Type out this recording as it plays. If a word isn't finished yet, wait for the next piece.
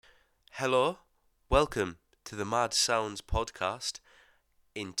Hello, welcome to the Mad Sounds podcast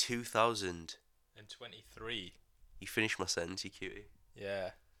in 2000. In 23. You finished my sentence, you cutie.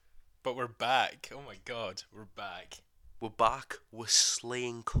 Yeah. But we're back. Oh my god, we're back. We're back, we're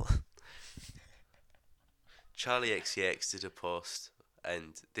slaying Charlie XCX did a post,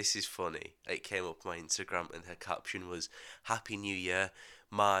 and this is funny. It came up on my Instagram, and her caption was, "Happy New Year.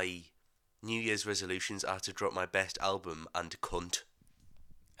 My New Year's resolutions are to drop my best album and cunt."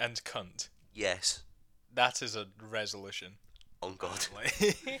 And cunt. Yes, That is a resolution. on God.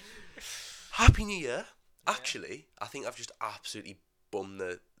 apparently. Happy New Year. Yeah. Actually, I think I've just absolutely bummed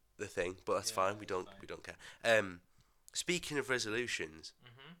the thing, but that's Yeah, fine. We that's don't fine. care. Speaking of resolutions,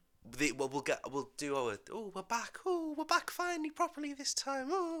 we're back. Oh, we're back finally properly this time.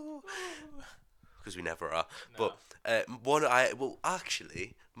 Oh, because we never are. No. But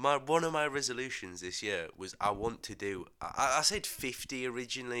one of my resolutions this year was I want to do. I said 50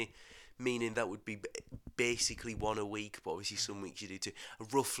 originally, meaning that would be basically one a week. But obviously, some weeks you do two.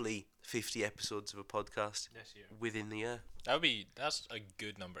 Roughly 50 episodes of a podcast This year. within the year. That's a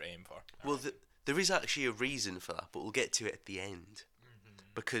good number to aim for. Well, there is actually a reason for that, but we'll get to it at the end.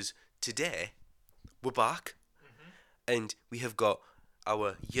 Because today, we're back, and we have got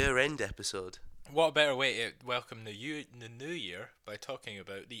our year-end episode. What a better way to welcome the new year by talking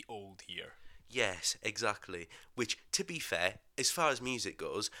about the old year. Yes, exactly. Which, to be fair, as far as music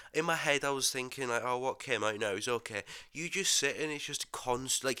goes, in my head I was thinking, like, oh, what came out now is okay. You just sit and it's just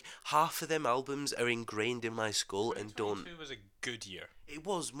like, half of them albums are ingrained in my skull and don't... 2022 was a good year. It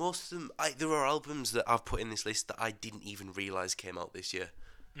was, most of them... there are albums that I've put in this list that I didn't even realise came out this year.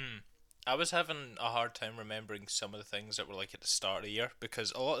 I was having a hard time remembering some of the things that were like at the start of the year,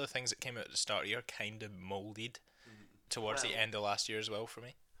 because a lot of the things that came out at the start of the year kind of moulded towards the end of last year as well for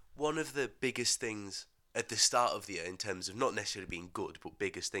me. One of the biggest things at the start of the year, in terms of not necessarily being good, but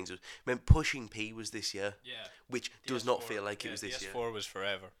biggest things, was Pushing P was this year, Yeah. which does not feel like it was this year. DS4 was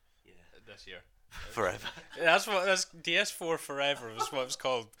forever. Yeah. This year. Forever. That's DS4 forever was what it was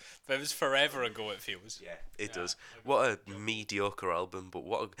called. But it was forever ago. It feels. Yeah, it Yeah. does. What a mediocre album, but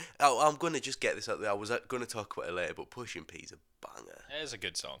I'm going to just get this out there. I was going to talk about it later, but Pushing P's a banger. It is a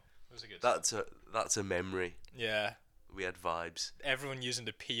good song. It was a good song. That's a memory. Yeah. We had vibes. Everyone using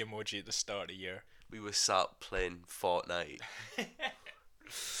the P emoji at the start of the year. We were sat playing Fortnite,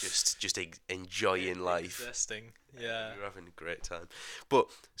 just enjoying life. Existing. Yeah. We were having a great time. But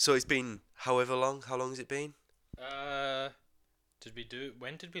so it's been however long. How long has it been? When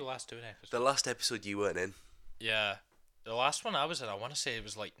did we last do an episode? The last episode you weren't in. Yeah. The last one I was in, I want to say it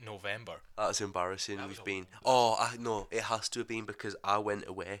was like November. That's embarrassing. That was We've a been. long No, it has to have been because I went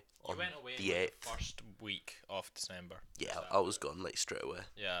away on You went away the like 8th. first week of December. Yeah, So- I was gone like straight away.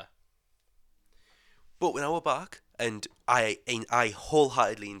 Yeah. But now we're back, and I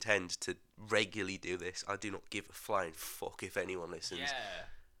wholeheartedly intend to regularly do this. I do not give a flying fuck if anyone listens. Yeah.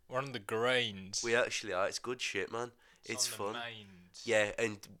 We're on the grind. We actually are. It's good shit, man. It's on fun. The mind. Yeah,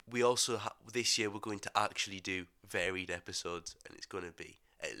 and we also this year we're going to actually do varied episodes, and it's going to be,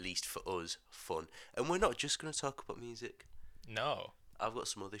 at least for us, fun. And we're not just going to talk about music. No. I've got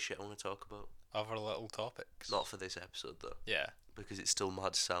some other shit I want to talk about. Other little topics. Not for this episode though, Yeah. because it's still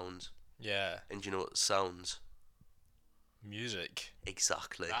Mad Sounds. Yeah. And you know what sounds? Music.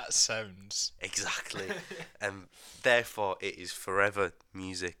 Exactly. That sounds. Exactly. And therefore it is forever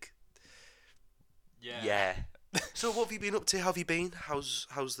music. Yeah. So what have you been up to? How have you been? How's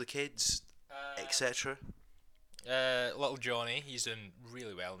the kids, etc.? Little Johnny, he's doing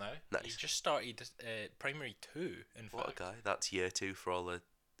really well now. Nice. He just started primary 2, in What a fact. guy. That's year 2 for all the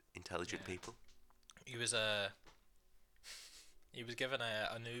intelligent Yeah. people. He was given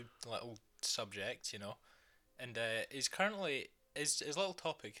a new little subject, and he's currently his little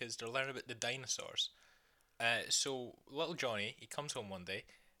topic is to learn about the dinosaurs. So little Johnny, he comes home one day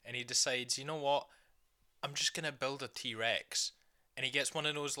and he decides, you know what, I'm just gonna build a T-Rex, and he gets one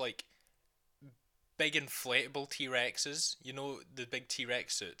of those like big inflatable T-Rexes, the big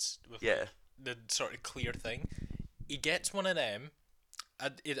T-Rex suits with Yeah. the sort of clear thing. He gets one of them. I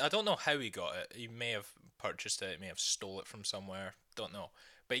don't know how he got it. He may have purchased it. He may have stole it from somewhere. Don't know.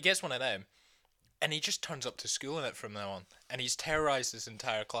 But he gets one of them, and he just turns up to school in it from now on. And he's terrorised his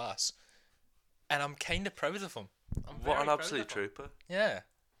entire class. And I'm kind of proud of him. What an absolute trooper. Yeah.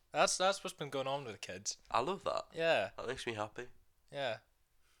 That's what's been going on with the kids. I love that. Yeah. That makes me happy. Yeah.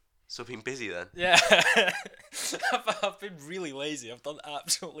 So I've been busy then. Yeah. I've been really lazy. I've done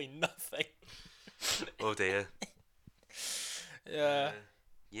absolutely nothing. Oh dear. Yeah.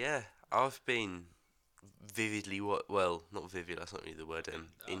 Yeah, I've been vividly well, not vivid. That's not really the word.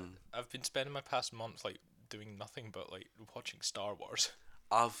 I've been spending my past month like doing nothing but like watching Star Wars.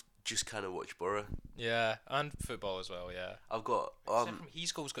 I've just kind of watch Borough. Yeah, and football as well. Yeah. I've got Except from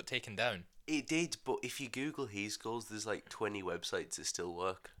His goals got taken down. it did, but if you Google his goals, there's like 20 websites that still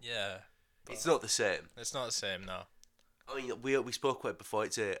work. Yeah. It's not the same. It's not the same, no. I mean, we spoke about it before.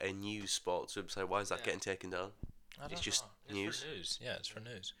 It's a news sports website. Why is that getting taken down? It's just news. For news. Yeah, it's for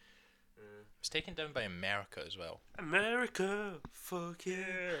news. It's taken down by America as well. America, fuck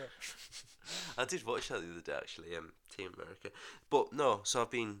yeah! I did watch that the other day actually. Team America, but no. So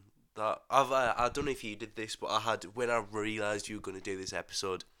I've been that I don't know if you did this, but I had when I realised you were going to do this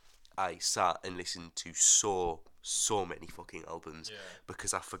episode, I sat and listened to so many fucking albums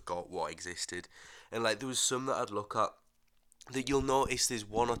because I forgot what existed, and like there was some that I'd look at that you'll notice there's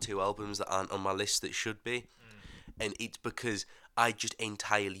one or two albums that aren't on my list that should be, and it's because I just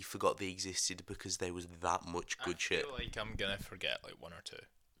entirely forgot they existed because there was that much good shit. I feel like I'm gonna forget like one or two.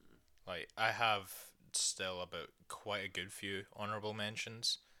 Like I have still about quite a good few honourable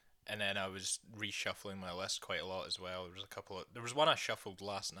mentions, and then I was reshuffling my list quite a lot as well. There was one I shuffled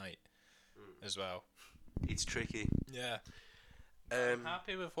last night as well. It's tricky. Yeah. I'm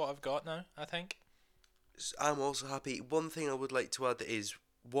happy with what I've got now, I think. I'm also happy. One thing I would like to add is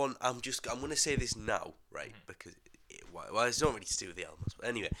one. I'm going to say this now, right? Because it's not really to do with the albums. But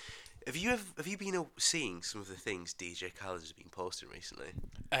anyway, have you been seeing some of the things DJ Khaled has been posting recently?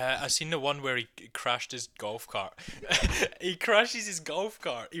 I've seen the one where he crashed his golf cart. He crashes his golf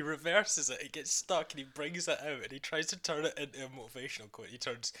cart. He reverses it. It gets stuck, and he brings it out, and he tries to turn it into a motivational quote. He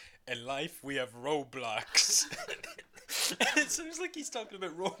turns, "In life, we have roadblocks." And it sounds like he's talking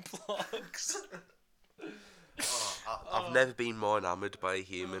about Roblox. I've never been more enamoured by a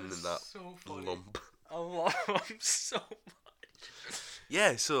human than that so funny. lump. I love him so much.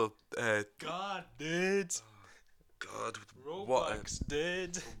 Yeah, so God, dude. God, Roblox,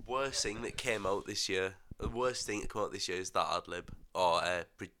 dude. the worst thing that came out this year. The worst thing that came out this year is that ad lib, or I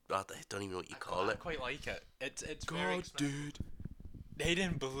don't even know what you call I it. quite like it. It's very God, dude. They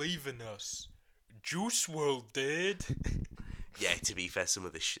didn't believe in us. Juice World did. Yeah, to be fair, some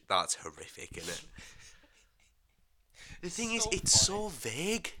of the that's horrific, isn't it? The thing is, So it's funny. so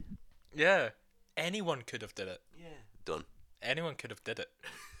vague. Yeah. Anyone could have did it. Yeah. Done. Anyone could have did it.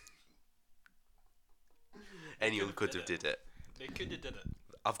 Anyone could have did it. They could have did it.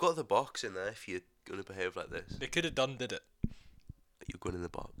 I've got the box in there if you're going to behave like this. They could have did it. You're going in the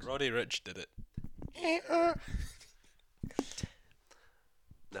box. Roddy Rich did it.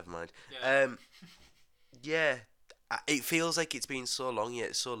 Never mind. Yeah. Yeah. It feels like it's been so long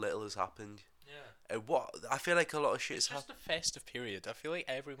yet so little has happened. Yeah. I feel like a lot of shit It's has just happened. a festive period. I feel like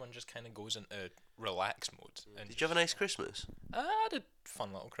everyone just kind of goes into relax mode. And Did you have a nice Christmas? I had a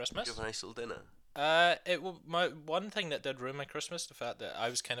fun little Christmas. Did you have a nice little dinner? My one thing that did ruin my Christmas, the fact that I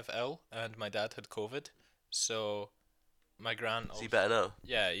was kind of ill and my dad had COVID, so my gran. Is he better now?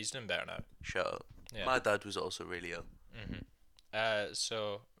 Yeah, he's doing better now. Shut up. Yeah. My dad was also really ill.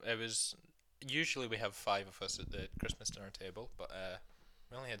 So it was. Usually we have 5 of us at the Christmas dinner table, but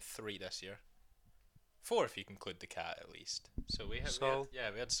we only had 3 this year. 4 if you can include the cat at least. So we had Sol.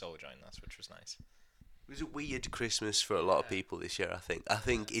 we had Sol join us, which was nice. It was a weird Christmas for a lot of people this year, I think. I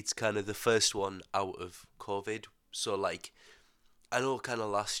think it's kind of the first one out of COVID. So, like, I know kind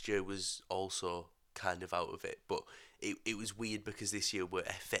of last year was also kind of out of it, but it was weird because this year we're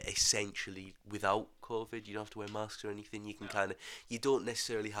essentially without COVID. You don't have to wear masks or anything. You can you don't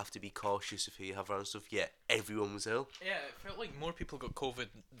necessarily have to be cautious of who you have around stuff. Yet everyone was ill. Yeah, it felt like more people got COVID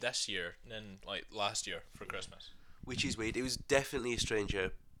this year than like last year for Christmas. Which is weird. It was definitely a strange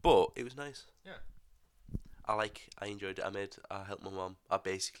year, but it was nice. Yeah. I enjoyed it. I helped my mum. I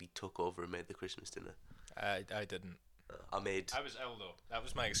basically took over and made the Christmas dinner. I didn't. I was ill though. That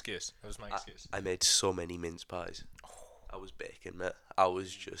was my excuse. I made so many mince pies. I was baking, mate. I was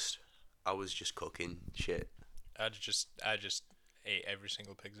just cooking shit. I just ate every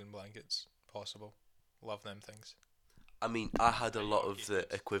single pigs in blankets possible. Love them things. I mean, I had a lot of Yorkie the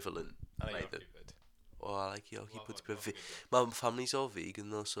puds. equivalent. I think Like you're the, good. oh, I like Yorkie Love puddings. it, But love it, my family's all vegan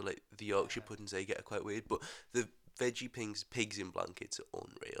though, so like the Yorkshire puddings they get quite weird. But the veggie pigs in blankets are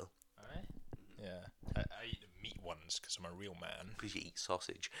unreal. Alright. Yeah. I eat the meat ones because I'm a real man. Because you eat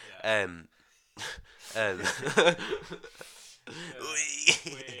sausage. Yeah.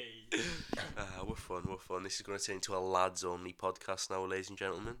 We're fun. This is going to turn into a lads-only podcast now, ladies and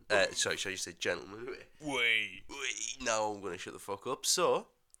gentlemen. Sorry, should I just say gentlemen? Now I'm going to shut the fuck up. So,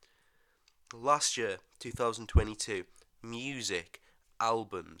 last year, 2022, music,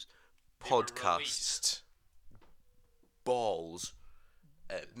 albums, podcasts, balls,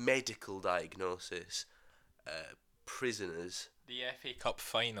 medical diagnosis, prisoners. The FA Cup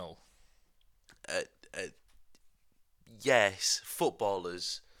final. Yes,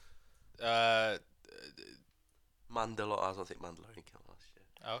 footballers, Uh, Mandalorian. I don't think Mandalorian came last year.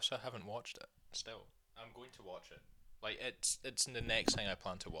 I also haven't watched it. Still, I'm going to watch it. Like it's the next thing I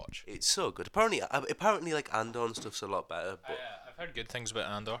plan to watch. It's so good. Apparently, like Andor and stuff's a lot better. But I've heard good things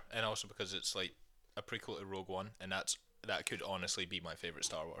about Andor, and also because it's like a prequel to Rogue One, and that could honestly be my favorite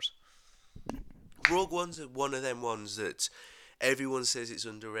Star Wars. Rogue One's one of them ones that everyone says it's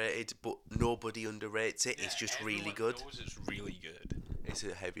underrated, but nobody underrates it. It's just really good. Knows it's really good. It's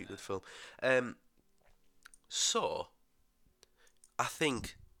a heavy good film. So I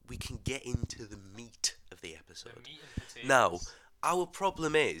think we can get into the meat of the episode. The meat and potatoes. Now, our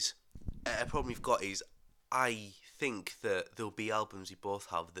problem is, a problem we've got is, I think that there'll be albums we both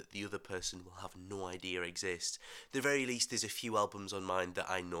have that the other person will have no idea exist. At the very least, there's a few albums on mine that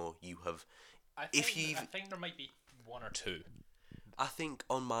I know you have. I think there might be one or two. I think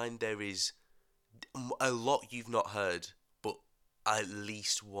on mine there is a lot you've not heard, but at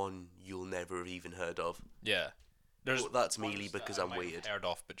least one you'll never have even heard of. Yeah. But that's merely ones because that I I'm might have weird. heard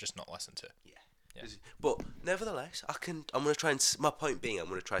of, but just not listened to. Yeah. But nevertheless, I'm gonna try and. My point being, I'm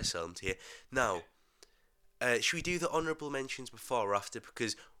gonna try to sell them to you now. Should we do the honourable mentions before or after?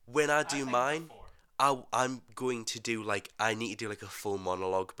 Because when I do mine, I'm going to do I need to do a full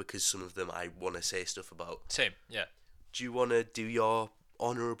monologue because some of them I want to say stuff about. Same. Yeah. Do you want to do your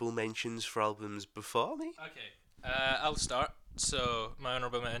honourable mentions for albums before me? Okay. I'll start. So my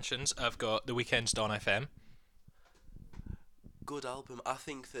honourable mentions, I've got The Weeknd's Dawn FM. Good album. I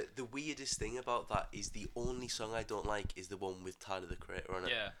think that the weirdest thing about that is the only song I don't like is the one with Tyler the Creator on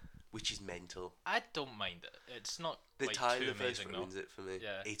it. Yeah. Which is mental. I don't mind it. It's not The Tyler too verse amazing ruins it for me.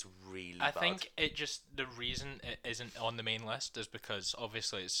 Yeah. It's really I bad. think it just the reason it isn't on the main list is because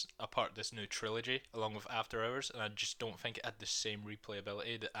obviously it's a part of this new trilogy along with After Hours, and I just don't think it had the same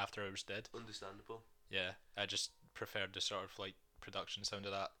replayability that After Hours did. Understandable. Yeah, I just preferred the sort of production sound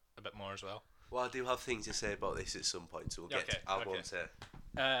of that a bit more as well. Well, I do have things to say about this at some point, so we'll get to album say.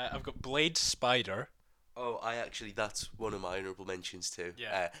 I've got Blade Spider. Oh, that's one of my honourable mentions too.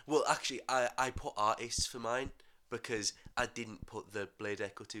 Yeah. Well, actually, I put artists for mine because I didn't put the Blade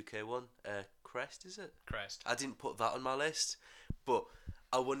Echo 2K one. Crest, is it? Crest. I didn't put that on my list, but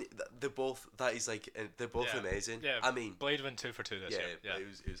I want. They're both. That is they're both amazing. Yeah. I mean, Blade went 2 for 2 this year. Yeah.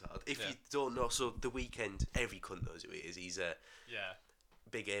 It was hard. If you don't know, so The Weeknd, every cunt knows who he is. He's Yeah.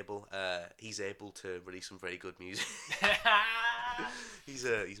 Big Able. He's able to release some very good music. he's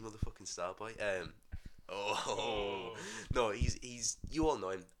motherfucking Starboy. No, he's you all know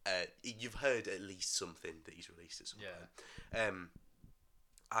him. You've heard at least something that he's released at some point.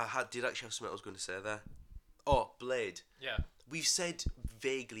 I did actually have something I was going to say there. Oh, Blade. Yeah. We've said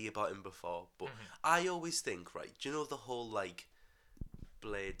vaguely about him before, but I always think, right, do you know the whole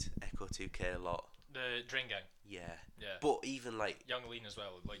Blade Echo 2K a lot? The Drain Gang. Yeah. Yeah. But even Young Lean as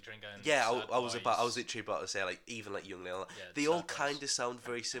well, Drain Gang. yeah, I was literally about to say even Young Lean. They all kind of sound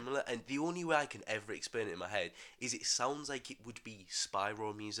very similar, and the only way I can ever explain it in my head is it sounds like it would be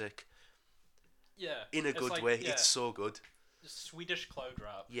Spyro music. Yeah. In a good way. Yeah. It's so good. Swedish cloud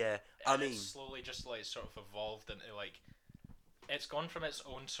rap. Yeah. I mean, it's slowly just sort of evolved into it's gone from its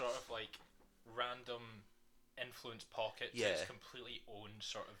own sort of random influence pocket to its completely own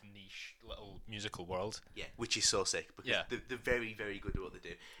sort of niche little musical world. Yeah, which is so sick because they're very, very good at what they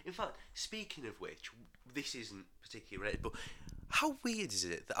do. In fact, speaking of which, this isn't particularly related, but how weird is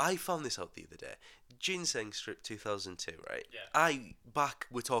it that I found this out the other day? Ginseng Strip 2002, right? Yeah.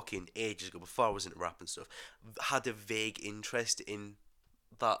 We're talking ages ago, before I was into rap and stuff, had a vague interest in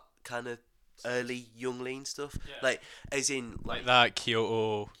that kind of early Young Lean stuff. Yeah. As in that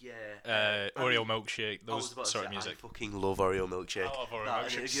Kyoto. Yeah. Oreo milkshake, those sort of music. I fucking love Oreo milkshake. I love Oreo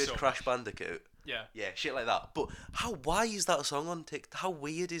milkshake. Have you heard Crash Bandicoot? Yeah. Yeah, shit like that. But why is that a song on TikTok? How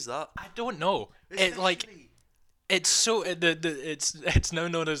weird is that? I don't know. It's so it's now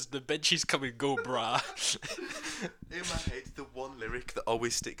known as the bitches come and go, brah. In my head, the one lyric that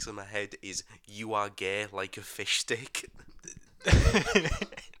always sticks in my head is "You are gay like a fish stick." I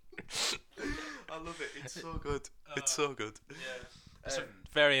love it. It's so good. It's so good. Yeah. It's a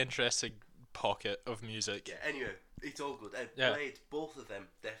very interesting pocket of music. Yeah. Anyway, it's all good. Blade, both of them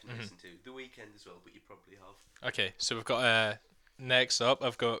definitely listen to. The Weeknd as well, but you probably have. Okay, so we've got next up.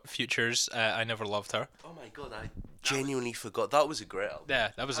 I've got Future's I Never Loved Her. Oh my god, I genuinely forgot. That was a great album. Yeah,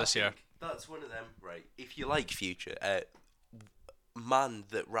 that was this year. That's one of them, right? If you like Future, man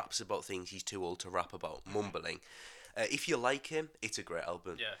that raps about things he's too old to rap about, mumbling. If you like him, it's a great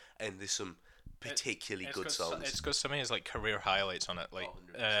album. Yeah. And there's some particularly good songs. It's got some of his career highlights on it, like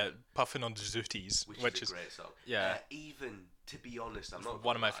Puffin' on the Zooties, which is a great song. Yeah. Even to be honest, I'm not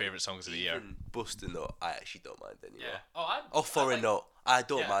one of my gonna lie, favourite songs of the year. Even Bust a Nut, I actually don't mind anymore. Yeah. Oh, I. Or For I a like, Nut, I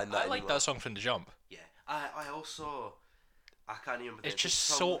don't yeah, mind that I anymore. like that song from the jump. Yeah, I also, I can't even remember. It's the just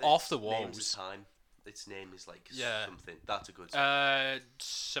song so that's off the Names walls. of Time. Its name is like Yeah. something. That's a good song.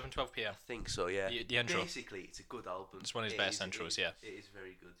 7:12 p.m. I think so, yeah. The intro. Basically, it's a good album. It's one of his It best is- intros, it- yeah. It is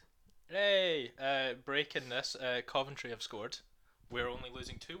very good. Hey, breaking this. Coventry have scored. We're only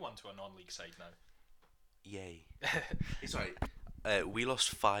losing 2-1 to a non-league side now. Yay. It's alright. We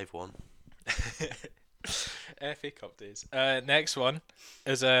lost 5-1. FA Cup days. Next one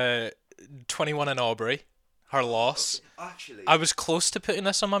is 21 in Aubrey. Her loss. Okay, actually, I was close to putting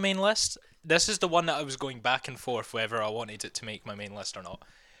this on my main list. This is the one that I was going back and forth whether I wanted it to make my main list or not.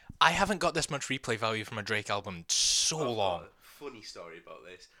 I haven't got this much replay value from a Drake album in so I've got long. a funny story about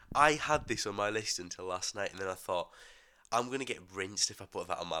this. I had this on my list until last night, and then I thought, I'm going to get rinsed if I put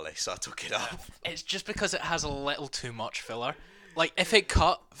that on my list, so I took it off. It's just because it has a little too much filler. Like, if it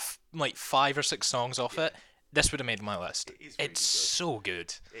cut like 5 or 6 songs off it, this would have made my list. It is really It's so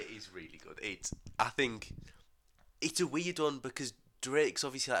good. It is really good. I think it's a weird one because Drake's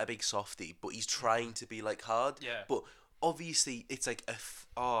obviously like a big softie, but he's trying to be like hard. Yeah. But obviously, it's like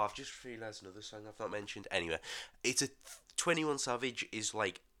I've just realised another song I've not mentioned. Anyway, it's 21 Savage is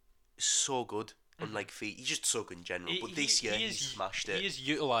like so good. Unlike Feet, he's just so good in general. But this year, he smashed it. He is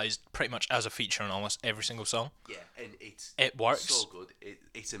utilised pretty much as a feature on almost every single song. Yeah, and It works. so good.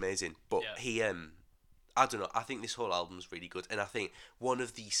 It's amazing. But Yeah. he I don't know. I think this whole album's really good, and I think one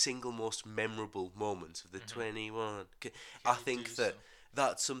of the single most memorable moments of the 21. I think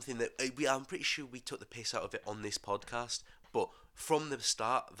that's something that I'm pretty sure we took the piss out of it on this podcast, but from the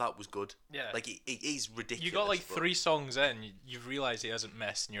start, that was good. Yeah. Like it is ridiculous. You got like but 3 songs in, you realise he hasn't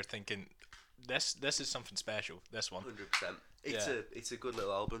missed, and you're thinking, this is something special. This one. 100%. It's a good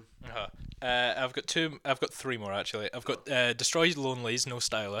little album. Uh-huh. I've got 3 more actually. I've got Destroy Lonely's No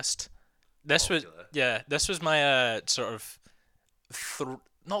Stylist. This Popular. this was my sort of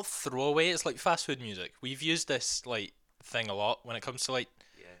not throwaway. It's like fast food music. We've used this like thing a lot when it comes to like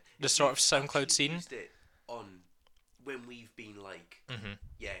Yeah. the sort of We've SoundCloud actually scene. used it on when we've been like,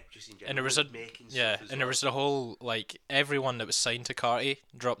 just in general. And there was a making yeah, stuff as and there well. was the whole like everyone that was signed to Carti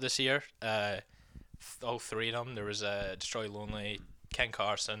dropped this year. All 3 of them. There was Destroy Lonely, Ken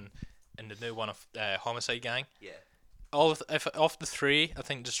Carson, and the new one of Homicide Gang. Yeah. Of the 3, I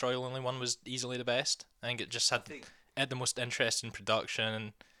think Destroy Lonely one was easily the best. I think it just had think- the most interesting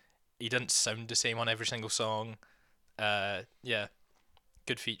production. He didn't sound the same on every single song. Yeah,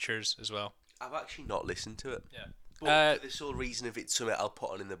 good features as well. I've actually not listened to it. Yeah. But for the sole reason of it's something I'll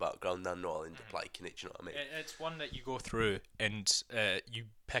put on in the background and not I'll end up liking it, do you know what I mean? It's one that you go through and you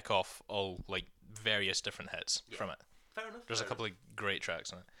pick off all like various different hits from it. Fair enough. There's a couple of great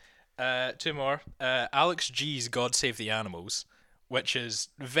tracks on it. 2 more. Alex G's God Save the Animals, which is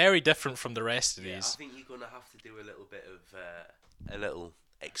very different from the rest of Yeah, I these. think you're gonna have to do a little bit of a little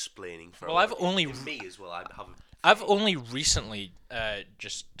explaining for. Well, I've only me as well. I have. I've only recently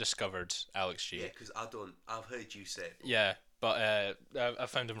just discovered Alex G. Yeah, because I've heard you say it. Yeah, but I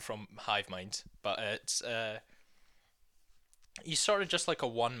found him from Hive Mind. But it's he's sort of just like a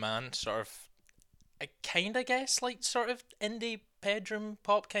one man sort of, I kind of guess like sort of indie bedroom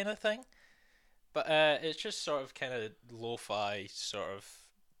pop kind of thing. But it's just sort of kind of lo-fi sort of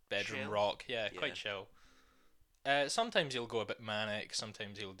bedroom Chill. rock. Yeah, Yeah. quite chill. Sometimes he'll go a bit manic.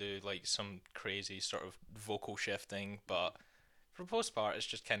 Sometimes he'll do like some crazy sort of vocal shifting. But for the most part, it's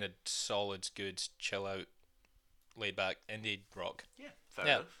just kind of solid, good, chill out, laid back indie rock. Yeah, fair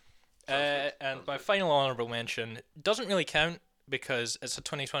Yeah. enough. Sounds good, And sounds my good. final honorable mention doesn't really count because it's a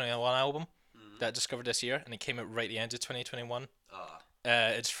 2021 album that I discovered this year, and it came out right at the end of 2021. Ah,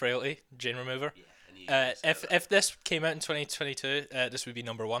 It's Frailty, Jane Remover. yeah. I knew you were gonna say that. If this came out in 2022, this would be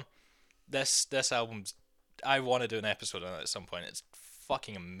number 1. This album's, I want to do an episode on it at some point. It's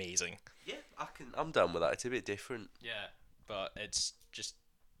fucking amazing. Yeah, I'm down with that. It's a bit different. Yeah, but it's just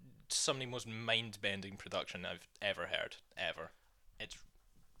some of the most mind-bending production I've ever heard, ever. It's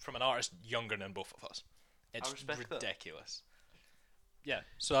from an artist younger than both of us. It's respect that. ridiculous. Yeah,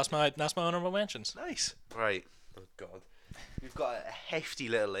 so that's my honorable mentions. Nice. Right. Oh God. We've got a hefty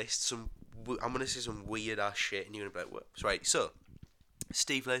little list. I'm gonna say some weird ass shit, and you're gonna be like, "Whoops." Right. So,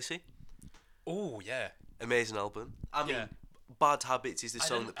 Steve Lacy, Oh yeah, amazing album. I mean, Yeah. Bad Habits is the I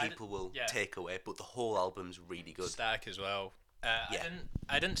song didn't- that I people will yeah. take away, but the whole album's really good. Stack as well. Yeah.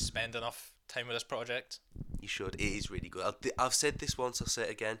 I didn't spend enough time with this project. You should. It is really good. I've said this once. I'll say it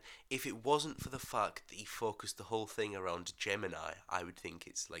again. If it wasn't for the fact that he focused the whole thing around Gemini, I would think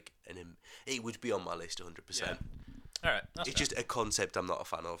it's like it would be on my list 100%. All right, that's It's just a concept I'm not a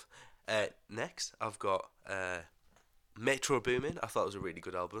fan of. Next, I've got Metro Boomin, I thought it was a really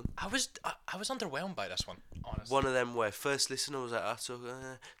good album. I was underwhelmed by this one, honestly. One of them where first listen I was like,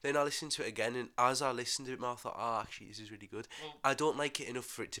 then I listened to it again, and as I listened to it more, I thought, oh, actually, this is really good. Well, I don't like it enough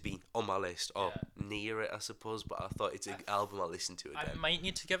for it to be on my list, or Yeah. near it, I suppose, but I thought it's an album I'll listen to I again. might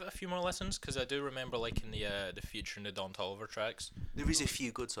need to give it a few more listens because I do remember liking the Future and the Don Toliver tracks. There is a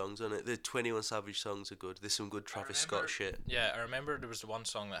few good songs on it. The 21 Savage songs are good. There's some good Travis Scott shit. Yeah, I remember there was the one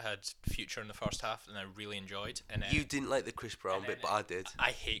song that had Future in the first half, and I really enjoyed. And then You didn't like the Chris Brown and bit, then but I did.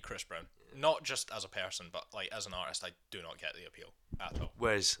 I hate Chris Brown. Not just as a person, but like as an artist, I do not get the appeal at all.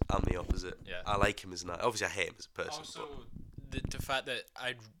 Whereas I'm the opposite. Yeah. I like him as an artist. Obviously, I hate him as a person. Also, the fact that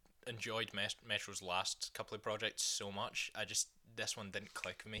I enjoyed Metro's last couple of projects so much, this one didn't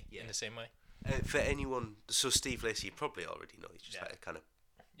click with me in the same way. For anyone, so Steve Lacy, you probably already know. He's just Yeah. like a kind of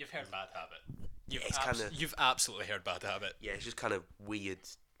You've heard Bad Habit. You've absolutely heard Bad Habit. yeah, it's just kind of weird,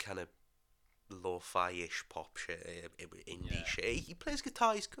 kind of lo-fi-ish pop shit, indie Yeah. shit. He plays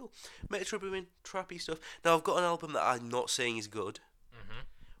guitar, he's cool. Metro Boomin, trappy stuff. Now I've got an album that I'm not saying is good,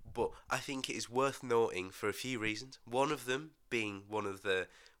 but I think it is worth noting for a few reasons. One of them being one of the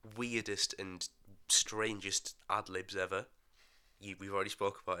weirdest and strangest ad-libs ever. We've already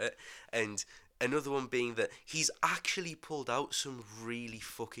spoke about it. And another one being that he's actually pulled out some really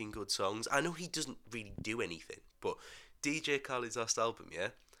fucking good songs. I know he doesn't really do anything, but DJ Khaled's last album, yeah,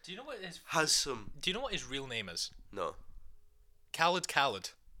 Do you know what his has some... Do you know what his real name is? No.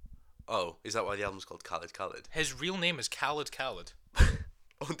 Khaled. Oh, is that why the album's called Khaled? His real name is Khaled.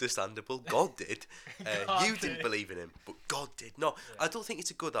 Understandable. God did. God You didn't did. believe in him, but God did. No, I don't think it's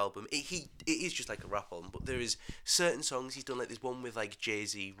a good album. It is just like a rap album, but there is certain songs he's done. Like there's one with like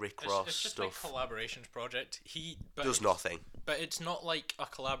Jay-Z, Rick Ross It's just stuff. like collaborations project. Does nothing. But it's not like a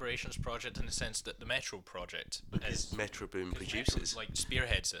collaborations project in the sense that the Metro project is. Metro Boom Metro, produces. like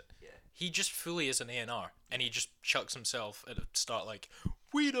spearheads it. Yeah. He just fully is an A&R, and he just chucks himself at the start like,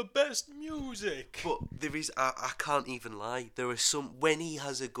 "We the best music." But there is, I can't even lie. There are some when he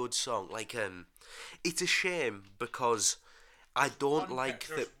has a good song, like it's a shame because I don't like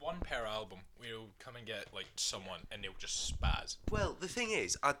There's that. one per album where you'll come and get like someone, and they'll just spaz. Well, the thing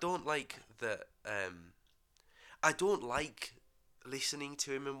is, I don't like that. I don't like listening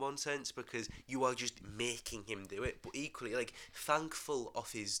to him in one sense because you are just making him do it. But equally, like Thankful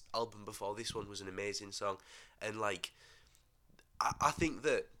off his album before this one was an amazing song, and like I think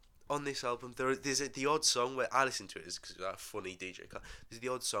that on this album there's the odd song where I listen to it because that funny DJ. There's the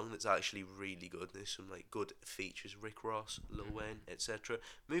odd song that's actually really good. There's some like good features, Rick Ross, Lil Wayne, etc.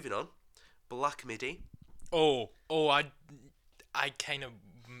 Moving on, Black Midi. I kind of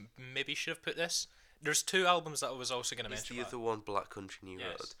maybe should have put this. There's two albums that I was also going to Is mention. the other one Black Country New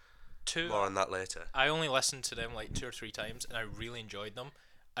Yes. Road? Two. More on that later. I only listened to them like 2 or 3 times, and I really enjoyed them.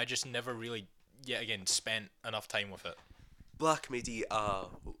 I just never really, yet again, spent enough time with it. Black Midi are,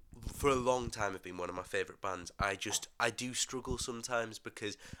 for a long time, have been one of my favourite bands. I do struggle sometimes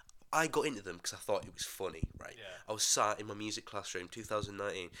because I got into them because I thought it was funny, right? Yeah. I was sat in my music classroom,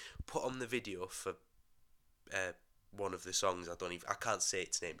 2019, put on the video for one of the songs. I can't say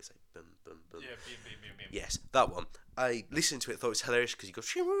its name. It's like boom, boom, boom. Yes, that one. I listened to it, thought it was hilarious because he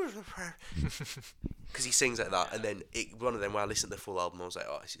goes, because he sings like that, and then one of them where I listened to the full album, I was like,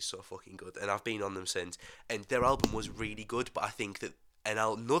 oh, this is so fucking good, and I've been on them since, and their album was really good, but I think that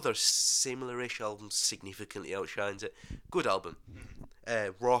another similar-ish album significantly outshines it. Good album.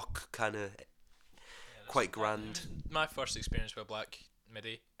 Rock, kind of quite grand. This is my first experience with Black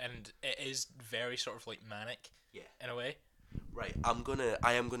Midi, and it is very sort of like manic. Yeah. In a way. Right,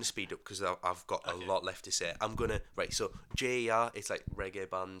 I am gonna speed up because I've got a Okay. lot left to say. So JER, it's like reggae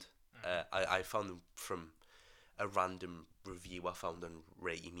band. I found them from a random review I found on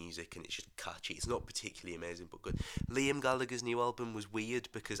Ratey Music, and it's just catchy. It's not particularly amazing, but good. Liam Gallagher's new album was weird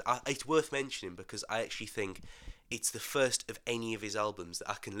because it's worth mentioning because I actually think it's the first of any of his albums that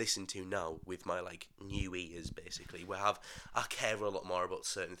I can listen to now with my like new ears, basically. I care a lot more about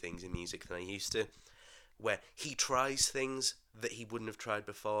certain things in music than I used to. Where he tries things that he wouldn't have tried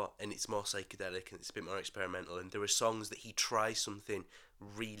before, and it's more psychedelic and it's a bit more experimental, and there are songs that he tries something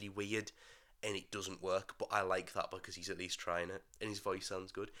really weird and it doesn't work, but I like that because he's at least trying it and his voice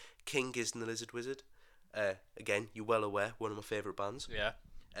sounds good. King Giz and the Lizard Wizard, again, you're well aware, one of my favourite bands. Yeah.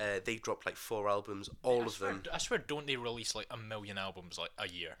 They dropped like 4 albums, all of them. I swear, don't they release like 1 million albums like a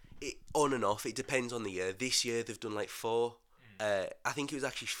year? On and off, it depends on the year. This year they've done like 4. I think it was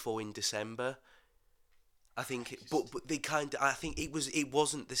actually 4 in December. I think, but they I think it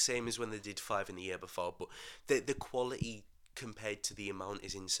wasn't the same as when they did 5 in the year before. But the quality compared to the amount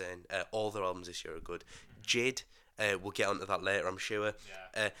is insane. All their albums this year are good. Jid, We'll get onto that later, I'm sure.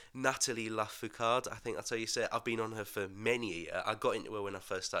 Yeah. Natalie Lafourcade, I think that's how you say it. I've been on her for many a year. I got into her when I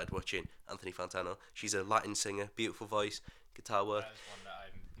first started watching Anthony Fantano. She's a Latin singer, beautiful voice, guitar work. That is one that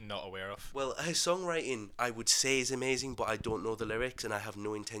I'm not aware of. Well, her songwriting, I would say, is amazing, but I don't know the lyrics, and I have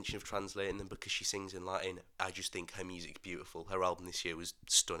no intention of translating them because she sings in Latin. I just think her music's beautiful. Her album this year was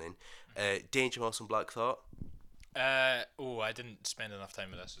stunning. Danger Mouse and Black Thought, I didn't spend enough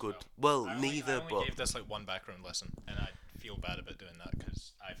time with this. good. As Well, I neither, only but gave this like one background listen, and I feel bad about doing that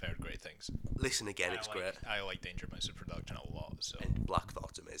because I've heard great things. listen again, it's great. I like Danger Mouse's production a lot. So And Black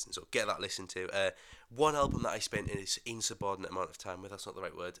Thought's amazing, so get that listened to. One album that I spent an insubordinate amount of time with, that's not the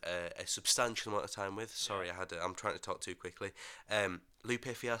right word, a substantial amount of time with. Sorry, I'm trying to talk too quickly. Lupe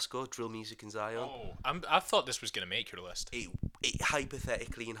Fiasco, Drill Music in Zion. I thought this was gonna make your list. It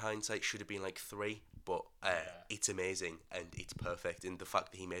hypothetically, in hindsight, should have been like 3, but it's amazing and it's perfect. And the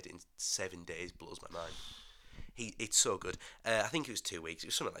fact that he made it in 7 days blows my mind. It's so good. I think it was 2 weeks. It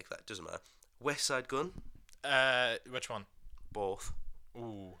was something like that. Doesn't matter. West Side Gun, Which one? both.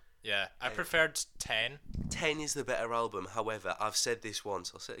 Ooh, yeah. I preferred 10. 10 is the better album. However, I've said this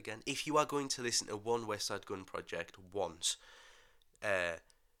once. I'll say it again. If you are going to listen to one West Side Gun project once,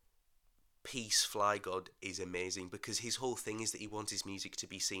 Peace Fly God is amazing because his whole thing is that he wants his music to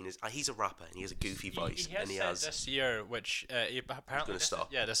be seen as he's a rapper and he has a goofy voice He has and he said has this year, which apparently gonna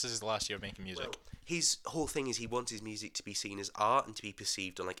stop. This is his last year making music. well, his whole thing is he wants his music to be seen as art and to be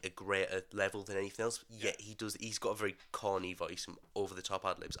perceived on like a greater level than anything else. Yet he's got a very corny voice and over the top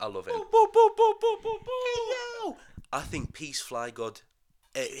ad libs. I love it. I think Peace Fly God.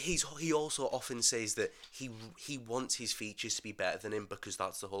 He also often says that he wants his features to be better than him because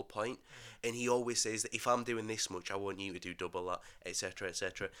that's the whole point. And he always says that if I'm doing this much, I want you to do double that, etc.,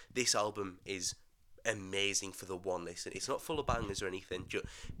 etc. This album is amazing for the one listen. It's not full of bangers or anything.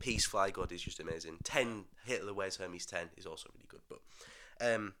 Peace Fly God is just amazing. 10 Hitler Wears Hermes 10 is also really good. But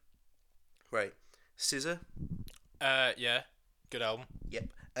right, Scissor. Yeah, good album. Yep.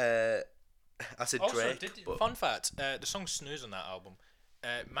 I said Also, Drake. But fun fact: the song "Snooze" on that album.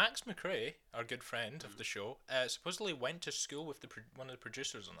 Max McRae, our good friend of the show, supposedly went to school with one of the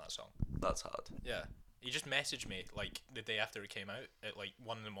producers on that song. that's hard. Yeah, he just messaged me like the day after it came out at like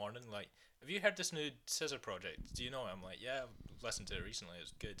 1 in the morning. Like, have you heard this new Scissor project? Do you know it? I'm like, yeah, I've listened to it recently.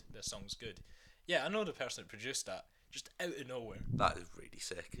 It's good. This song's good. Yeah, I know the person that produced that. Just out of nowhere. That is really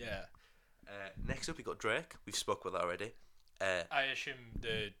sick. Yeah. Next up, we got Drake. We've spoke about that already. I assume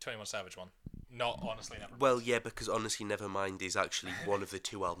the 21 Savage one. Not honestly, never. Well, yeah, because Honestly Nevermind is actually one of the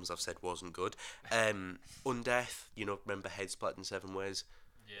 2 albums I've said wasn't good. Undeath, remember Head Splat in 7 Ways?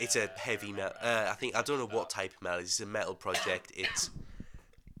 It's a heavy metal. I don't know what type of metal it is. It's a metal project. It's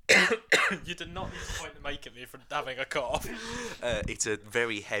You did not need to point the mic at me for having a cough. it's a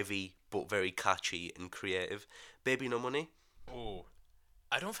very heavy but very catchy and creative. Baby No Money. Oh,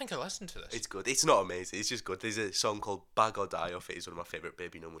 I don't think I listened to this. It's good. It's not amazing. It's just good. There's a song called Bag or Die off it. It's one of my favourite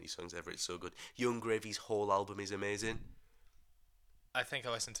Baby No Money songs ever. It's so good. Young Gravy's whole album is amazing. I think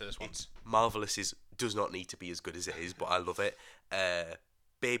I listened to this once. Marvelous does not need to be as good as it is, but I love it.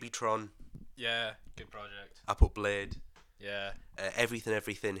 Babytron. Yeah, good project. I put Blade. Yeah.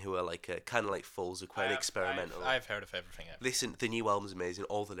 Everything, who are like kind of like Foles, are quite experimental. I've heard of everything. Listen, the new album's amazing.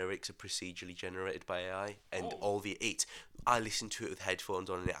 All the lyrics are procedurally generated by AI, and I listened to it with headphones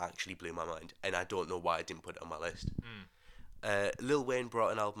on, and it actually blew my mind. And I don't know why I didn't put it on my list. Lil Wayne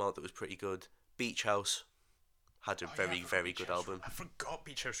brought an album out that was pretty good. Beach House had a very good album. I forgot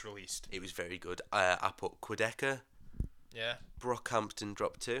Beach House released. It was very good. I put Quedeca. Yeah. Brockhampton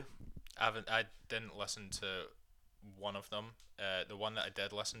dropped 2. I didn't listen to one of them. The one that I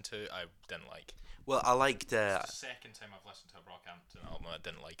did listen to, I didn't like. Well, I liked. It's the second time I've listened to a Brockhampton album, I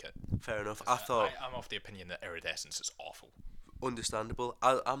didn't like it. Fair enough. I thought I'm of the opinion that Iridescence is awful. understandable.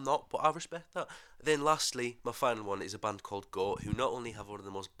 I'm not, but I respect that. Then lastly, my final one is a band called Goat, who not only have one of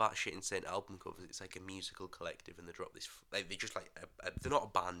the most batshit insane album covers, it's like a musical collective, and they drop this. They just like they're not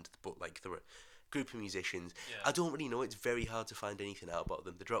a band, but like they're a group of musicians. Yeah. I don't really know. It's very hard to find anything out about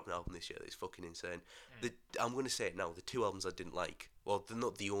them. They dropped an album this year that's fucking insane. I'm going to say it now. The 2 albums I didn't like, well, they're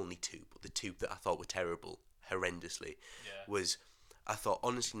not the only 2, but the 2 that I thought were terrible, horrendously, was I thought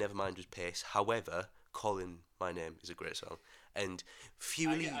Honestly Nevermind was pace. However, Calling My Name is a great song. And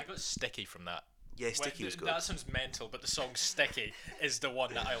Fueling... I got Sticky from that. Yeah, Sticky was good. That sounds mental, but the song Sticky is the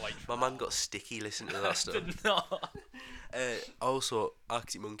one that I like. My man got sticky listening to that stuff. Did not. Also,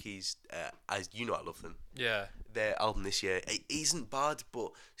 Arctic Monkeys, as you know, I love them. Yeah. Their album this year, it isn't bad,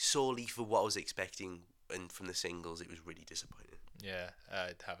 but solely for what I was expecting and from the singles, it was really disappointing. Yeah,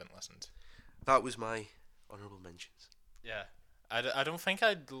 I haven't listened. That was my honourable mentions. Yeah. I don't think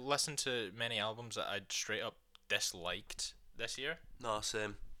I'd listened to many albums that I'd straight up disliked this year. No,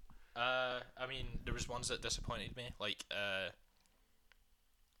 same. I mean, there was ones that disappointed me, like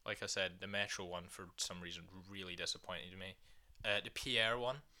I said, the Metro one for some reason really disappointed me. The Pierre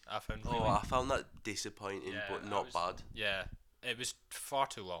one I found really. Oh, I found that disappointing, but not bad. Yeah, it was far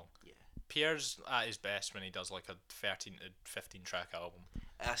too long. Yeah. Pierre's at his best when he does like a 13 to 15 track album.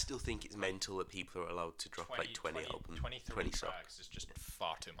 I still think it's mental that people are allowed to drop like 20 albums. 23 tracks is just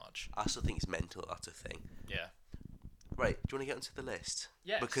far too much. I still think it's mental, that's a thing. Yeah. Right, do you want to get onto the list?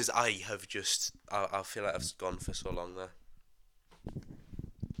 Yes. Because I have just, I feel like I've gone for so long there.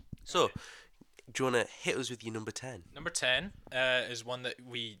 So, Okay. do you want to hit us with your number 10? Number 10 is one that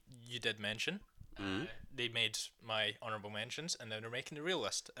you did mention. They made my honourable mentions, and now they're making the real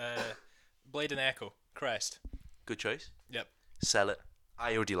list. Blade and Echo, Crest. Good choice. Yep. Sell it.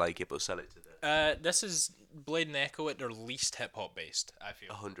 I already like it, but sell it to them. This is Blade and Echo at their least hip hop based, I feel.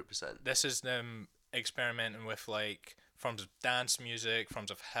 100%. This is them experimenting with like forms of dance music,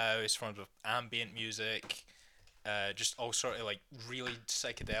 forms of house, forms of ambient music, just all sort of like really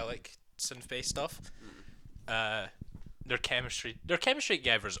psychedelic synth based stuff. Their chemistry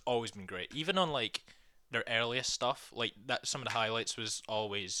together has always been great. Even on like their earliest stuff, like that, some of the highlights was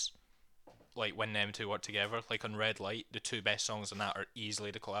always like when them two work together. Like on Red Light, the two best songs on that are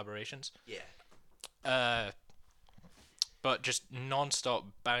easily the collaborations. Yeah. But just non-stop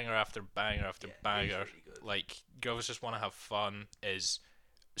banger after banger after Yeah, it is banger. really good. Like Girls Just Wanna Have Fun is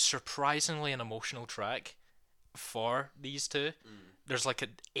surprisingly an emotional track for these two. There's like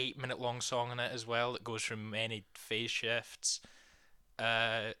an 8-minute long song in it as well that goes through many phase shifts.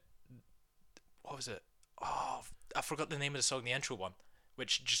 What was it? Oh, I forgot the name of the song, the intro one,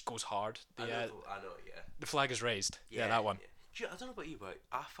 which just goes hard. I know, yeah. The Flag Is Raised. Yeah, that one. Yeah. Do you, I don't know about you, but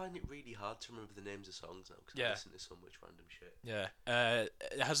I find it really hard to remember the names of songs now because I Yeah. listen to so much random shit. Yeah,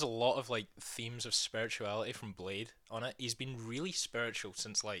 it has a lot of like themes of spirituality from Blade on it. He's been really spiritual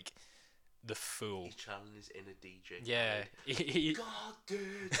since like the Fool. He's channeling his inner DJ. Yeah, God,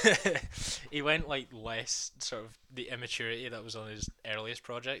 dude. he went like less sort of the immaturity that was on his earliest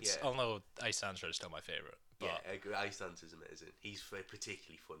projects. Yeah. Although Ice Dancer is still my favorite. But Yeah, I agree. Ice Dance is amazing. He's a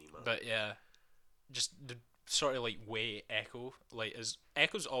particularly funny man. but yeah, just the sort of like way Echo like is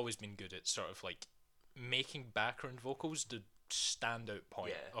Echo's always been good at sort of like making background vocals the standout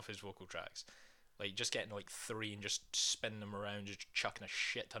point Yeah. of his vocal tracks. Like just getting like 3 and just spinning them around, just chucking a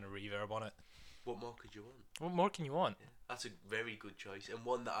shit ton of reverb on it. What more could you want? What more can you want? That's a very good choice and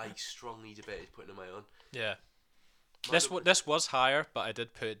one that I strongly debated putting on my own. Yeah. My This number- was higher, but I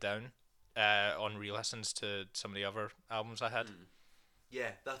did put it down on re-listens to some of the other albums I had.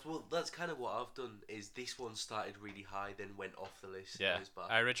 Yeah, that's kind of what I've done. Is this one started really high, then went off the list. Yeah, and is back.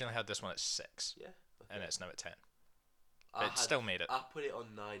 I originally had this one at 6, Yeah, and okay. it's now at 10. I It still made it. I put it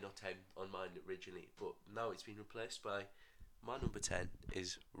on 9 or 10 on mine originally, but now it's been replaced by my number 10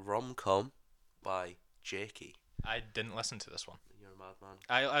 is Rom-Com by Jakey. I didn't listen to this one. You're a madman.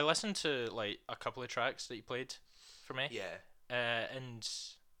 I listened to like a couple of tracks that you played for me. Yeah, And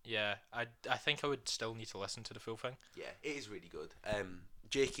yeah, I think I would still need to listen to the full thing. yeah, it is really good.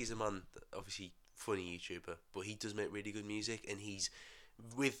 Jakey's a man, obviously funny YouTuber, but he does make really good music, and he's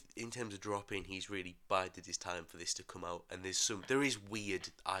in terms of dropping, he's really bided his time for this to come out. And there is weird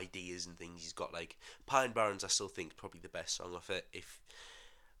ideas and things. He's got like Pine Barrens. I still think probably the best song off it.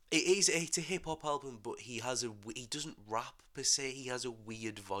 It's a hip hop album, but he doesn't rap per se. He has a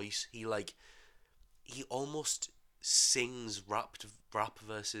weird voice. He almost sings rap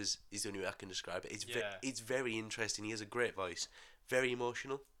verses is the only way I can describe it. It's very interesting. He has a great voice, very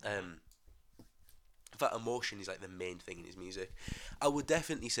emotional. In fact, emotion is like the main thing in his music. I would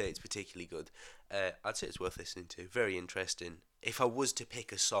definitely say it's particularly good. I'd say it's worth listening to. Very interesting. If I was to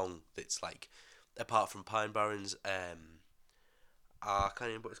pick a song that's like, apart from Pine Barrens, I can't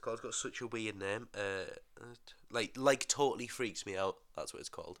remember what it's called. It's got such a weird name. Like totally freaks me out. That's what it's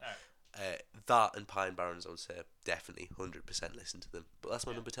called. That and Pine Barrens, I would say definitely 100% listen to them. But that's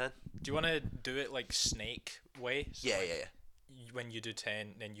my number 10. Do you want to do it like Snake way? So Yeah, like, yeah. When you do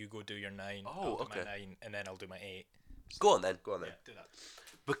 10, then you go do your 9. Oh, I'll do okay. my 9, and then I'll do my 8. Go on then. Yeah, do that.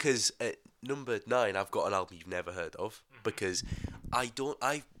 Because at number 9, I've got an album you've never heard of. Because I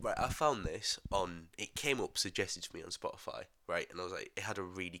found this on. It came up suggested to me on Spotify, right? And I was like, it had a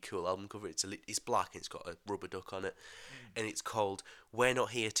really cool album cover. It's black and it's got a rubber duck on it, and it's called "We're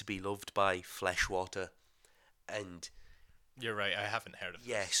Not Here to Be Loved" by Fleshwater. And You're right. I haven't heard of it.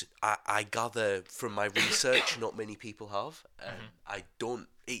 yes, I gather from my research, not many people have. I don't.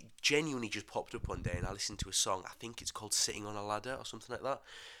 It genuinely just popped up one day, and I listened to a song. I think it's called "Sitting on a Ladder" or something like that.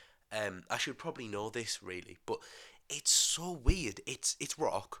 I should probably know this really, but it's so weird. It's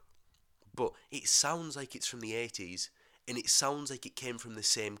rock, but it sounds like it's from the 80s, and it sounds like it came from the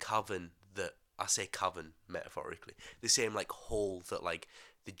same cavern that, I say cavern metaphorically, the same like hole that like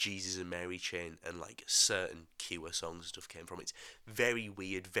the Jesus and Mary chain and like certain Cure songs and stuff came from. It's very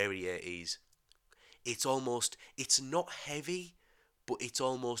weird, very 80s. It's not heavy, but it's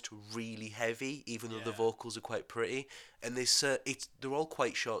almost really heavy, even though the Yeah. vocals are quite pretty. And they're all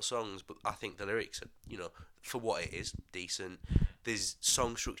quite short songs, but I think the lyrics are, for what it is, decent. There's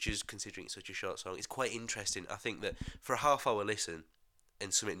song structures considering it's such a short song. It's quite interesting. I think that for a half-hour listen,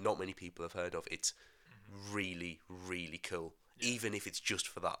 and something not many people have heard of, it's really, really cool. Yeah. Even if it's just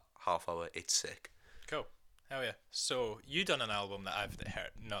for that half hour, it's sick. Cool. Hell yeah. So you done an album that I've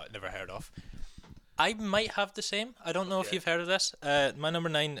never heard of. I might have the same. I don't know if Okay. you've heard of this. My number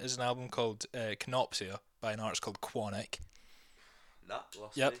 9 is an album called Canopsia by an artist called Quonic. Nah,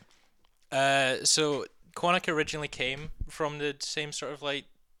 lost Yep. me. So Quonic originally came from the same sort of like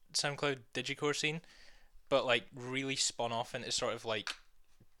SoundCloud digicore scene, but like really spun off into sort of like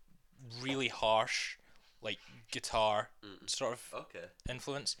really harsh, like guitar sort of Okay.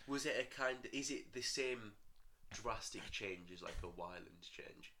 influence. Was it is it the same drastic change as like a Wylands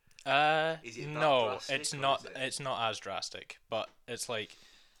change? Is it that No, drastic, it's or not. is it- It's not as drastic, but it's like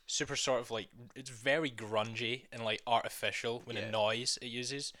super sort of like it's very grungy and like artificial with Yeah. the noise it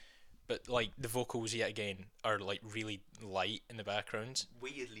uses, but like the vocals yet again are like really light in the background.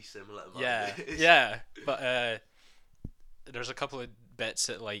 Weirdly similar. To mine. Yeah, yeah, but there's a couple of bits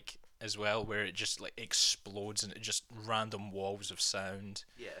that like as well where it just like explodes into just random walls of sound.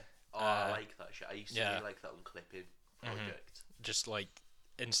 Yeah. Oh, I Uh, like that shit. I used to yeah. really like that on Clipping project. Just like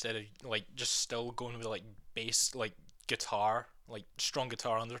instead of like just still going with like bass like guitar like strong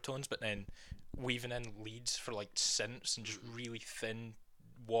guitar undertones but then weaving in leads for like synths and just really thin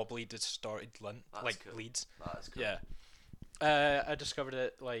wobbly distorted That's like cool. leads. That's cool. Yeah. I discovered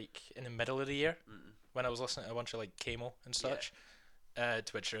it like in the middle of the year when I was listening to a bunch of like Camo and such, to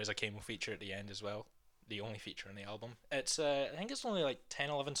which there is a Camo feature at the end as well, the only feature on the album. It's I think it's only like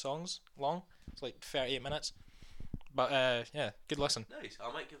 10-11 songs long. It's like 38 minutes. But yeah, good listen. Nice. I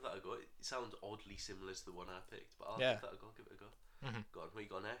might give that a go. It sounds oddly similar to the one I picked, but I'll Yeah. give that a go. Give it a go. Go on. What you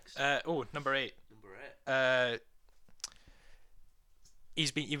got next? Number 8. Number 8.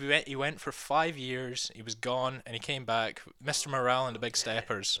 He went for 5 years. He was gone, and he came back. Mr. Morale and the Big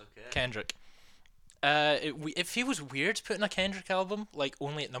Steppers. Okay. Kendrick. It feels weird putting a Kendrick album like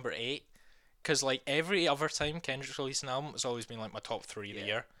only at number 8, because like every other time Kendrick's released an album, it's always been like my top 3 of the Yeah.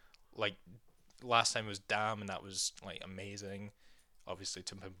 year. Like last time was Damn, and that was like amazing. Obviously,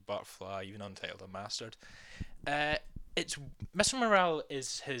 To Pimp a Butterfly, even Untitled Unmastered. It's Mr. Morale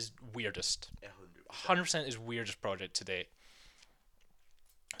is his weirdest. 100%. 100% his weirdest project to date.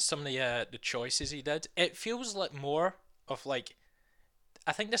 Some of the choices he did, it feels like more of like,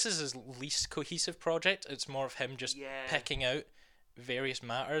 I think this is his least cohesive project. It's more of him just Yeah. picking out various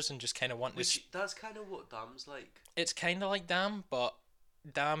matters and just kind of wanting to. That's kind of what Damn's like. It's kind of like Damn, but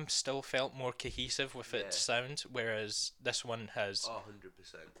Damn still felt more cohesive with its sound, whereas this one has Oh,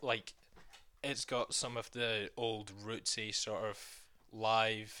 100%. like, it's got some of the old rootsy sort of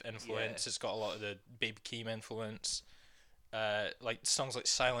live influence. Yeah. It's got a lot of the Baby Keem influence. Like songs like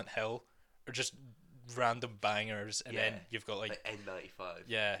Silent Hill are just random bangers, and then Yeah. you've got like N95.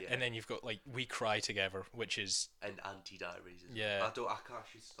 yeah, and then you've got like We Cry Together, which is and Anti-Diaries. Yeah. I can't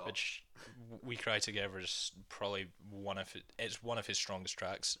actually stop. which We Cry Together is probably it's one of his strongest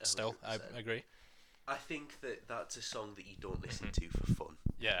tracks. Still, I 100%. agree. I think that's a song that you don't listen Mm-hmm. to for fun,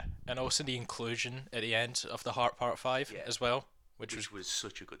 Yeah, and also the inclusion at the end of the Heart Part 5 Yeah. as well, which which was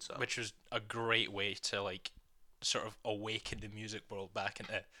such a good song. was a great way to like sort of awaken the music world back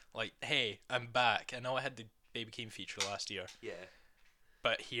into like, hey, I'm back. I know I had the Baby Keem feature last year, Yeah.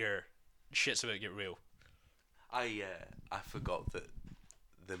 but here, shit's about to get real. I forgot that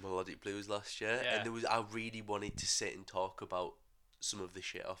the Melodic Blues last year, Yeah. and I really wanted to sit and talk about some of the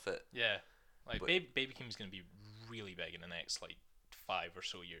shit off it. Yeah, like But- Baby Keem's gonna be really big in the next like 5 or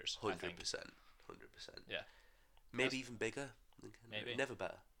so years. I think. 100%. 100%. Yeah. Maybe even bigger. Maybe. Never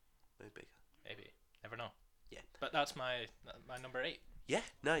better. Maybe bigger. Maybe, never know. Yeah. But that's my number 8. Yeah,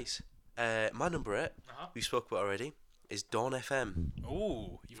 nice. My number 8, we spoke about already, is Dawn FM.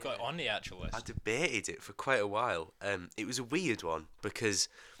 Oh, you've got it on the actual list. I debated it for quite a while. It was a weird one because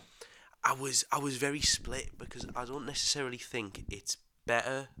I was very split, because I don't necessarily think it's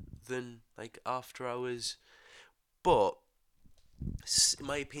better than like After Hours, but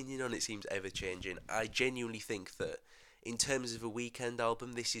my opinion on it seems ever changing. I genuinely think that in terms of a weekend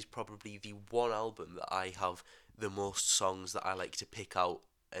album, this is probably the one album that I have the most songs that I like to pick out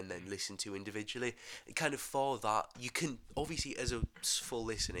and then listen to individually. And kind of for that, you can obviously as a full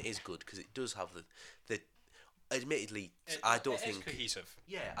listen, it is good because it does have the. Admittedly, I don't think it's cohesive.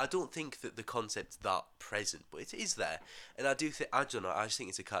 Yeah, I don't think that the concept's that present, but it is there, and I do think I don't know. I just think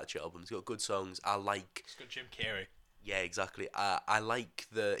it's a catchy album. It's got good songs. I like. It's got Jim Carrey. Yeah, exactly. I like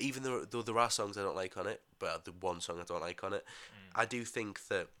even though there are songs I don't like on it, but the one song I don't like on it, I do think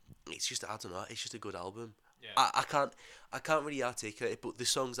that it's just I don't know. It's just a good album. Yeah. I can't really articulate it, but the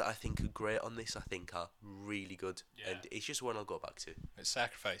songs that I think are great on this, I think are really good, Yeah. and it's just one I'll go back to. It's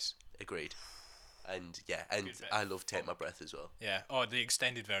Sacrifice. Agreed. And yeah, and Good bit. I love Take My Breath as well. Yeah. Oh, the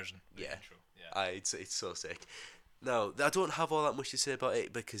extended version. The Yeah. intro. Yeah. It's so sick. No, I don't have all that much to say about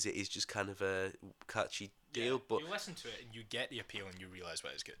it because it is just kind of a catchy deal. Yeah, But you listen to it and you get the appeal and you realise why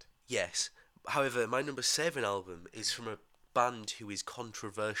it's good. yes, however, my number 7 album is from a band who is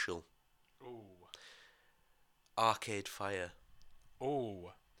controversial. Oh. Arcade Fire.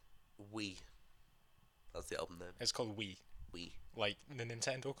 Oh. We. That's the album name. It's called Wii. We. Like the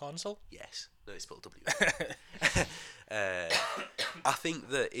Nintendo console? Yes. No, it's spelled W. I think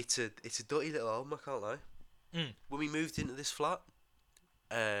that it's a dirty little album. I can't lie. When we moved into this flat,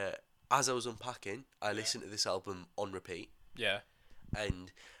 as I was unpacking, I listened to this album on repeat, Yeah.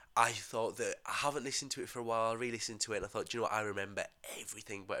 and I thought that I haven't listened to it for a while. I re-listened to it, and I thought, do you know what? I remember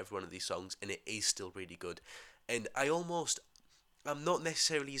everything about every one of these songs, and it is still really good. And I'm not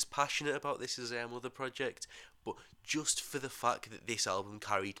necessarily as passionate about this as I am other project, but just for the fact that this album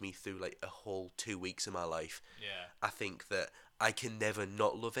carried me through like a whole 2 weeks of my life, Yeah. I think that I can never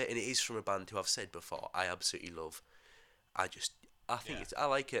not love it, and it is from a band who I've said before I absolutely love. I think Yeah. I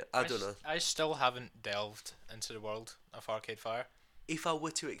like it. I don't know. I still haven't delved into the world of Arcade Fire. If I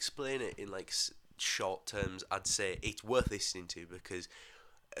were to explain it in like short terms, I'd say it's worth listening to because,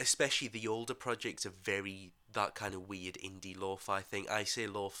 especially the older projects, are very that kind of weird indie lo-fi thing. I say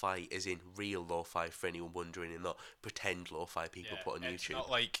lo-fi as in real lo-fi for anyone wondering, and not pretend lo-fi people put on it's YouTube. not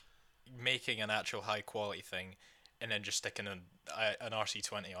like making an actual high quality thing and then just sticking an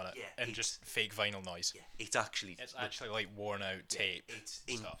RC20 on it Yeah, and just fake vinyl noise. Yeah, it's actually Like worn out tape. It's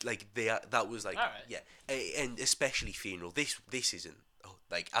in stuff. like that was like Alright. yeah, and especially Funeral. This isn't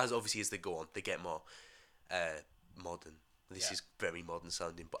like as obviously as they go on, they get more modern. This Yeah. is very modern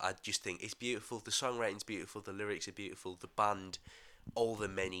sounding, but I just think it's beautiful. The songwriting's beautiful. The lyrics are beautiful. The band, all the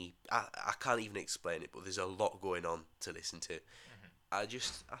many I can't even explain it, but there's a lot going on to listen to. I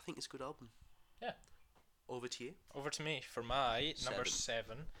think it's a good album. Yeah. Over to you. Over to me for my number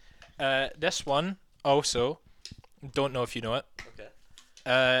 7. 7. This one also, don't know if you know it.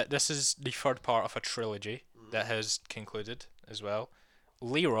 Okay. This is the third part of a trilogy that has concluded as well.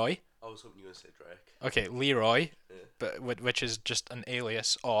 Leroy. I was hoping you were going to say Drake. Okay, Leroy, Yeah. but which is just an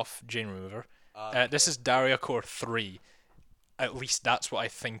alias of Jane Remover. Ah, This is Daria Core 3. At least that's what I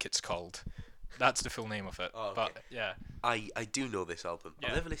think it's called. That's the full name of it. Oh, okay. But yeah. I do know this album. Yeah.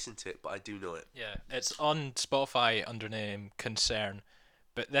 I've never listened to it, but I do know it. Yeah, it's on Spotify under name Concern,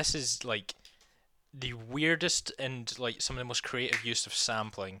 but this is like the weirdest and like some of the most creative use of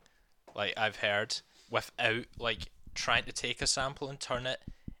sampling like I've heard without like trying to take a sample and turn it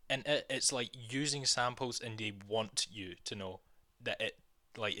into it's like using samples and they want you to know that it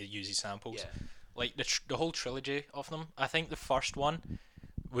uses samples. Yeah. Like the whole trilogy of them. I think the first one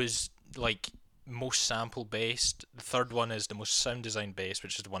was like most sample based. The third one is the most sound design based,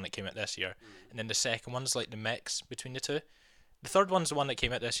 which is the one that came out this year. And then the second one's like the mix between the two. The third one's the one that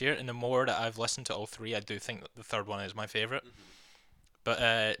came out this year, and the more that I've listened to all three, I do think that the third one is my favorite.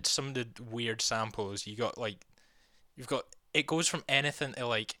 But some of the weird samples you've got it goes from anything to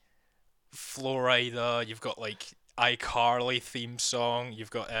like Florida. You've got like iCarly theme song.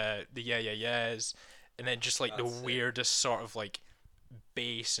 You've got the Yeah Yeah Yeahs, and then just like That's the it. weirdest sort of like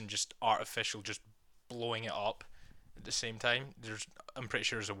bass and just artificial, just blowing it up at the same time. I'm pretty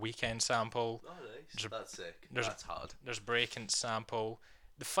sure there's a Weekend sample. Oh, nice. There's a- That's sick. there's a- That's hard. There's Breakant sample.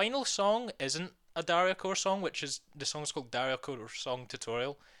 The final song isn't a Daria Core song, which is the song's called Daria Core Song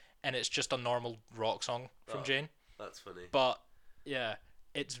Tutorial, and it's just a normal rock song from Oh. Jane. That's funny. But yeah,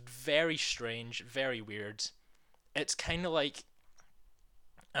 it's very strange, very weird. It's kind of like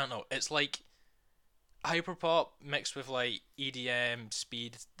I don't know. It's like hyperpop mixed with like EDM,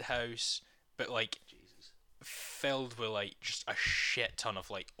 speed house, but like Jesus. filled with like just a shit ton of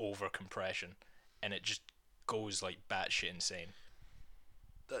like over compression, and it just goes like batshit insane.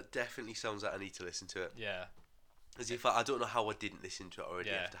 That definitely sounds like I need to listen to it. Yeah. As if I don't know how I didn't listen to it already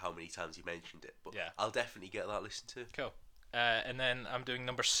Yeah. after how many times you mentioned it, but Yeah. I'll definitely get that listened to. Cool. And then I'm doing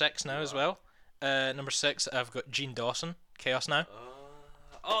number 6 now as Wow. well. Number 6, I've got Gene Dawson, Chaos Now.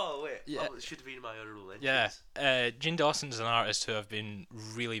 Oh wait, Yeah. it should have been my honourable Yeah, mentions. Gene Dawson's an artist who I've been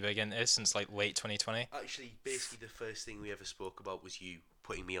really big into since like late 2020. Actually, basically, the first thing we ever spoke about was you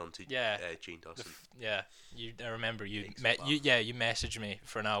putting me on to Yeah. Gene Dawson. Yeah, I remember you Pixel met Bath. you messaged me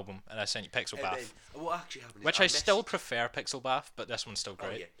for an album and I sent you Pixel And Bath, then what actually happened is which I still prefer Pixel Bath, but this one's still Oh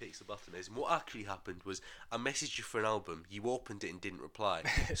great. yeah, Pixel Bath amazing. What actually happened was I messaged you for an album, you opened it and didn't reply,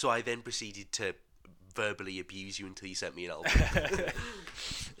 so I then proceeded to verbally abuse you until you sent me an album.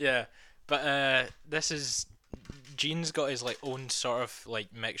 Yeah, but this is Gene's got his like own sort of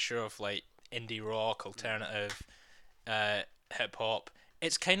like mixture of like indie rock, alternative, hip hop.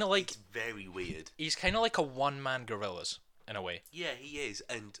 It's kind of like It's very weird. he's kind of like a one man Gorillaz in a way. Yeah, he is,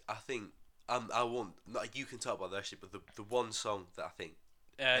 and I think I won't. You can talk about that shit, but the one song that I think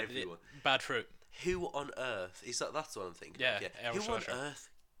everyone. Bad Fruit. Who on earth is that? That's what I'm thinking. Yeah, of, Earl Who on Sweatshirt. earth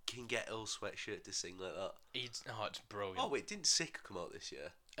can get Earl Sweatshirt to sing like that? It's brilliant. Oh wait, didn't Sick come out this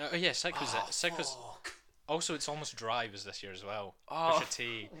year? Oh yeah, Sick was it. Sick was. Fuck. Also, It's Almost Dry was this year as well. Oh. Pusha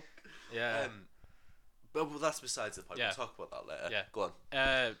T. Yeah. But well, that's besides the point. Yeah. We'll talk about that later. Yeah. Go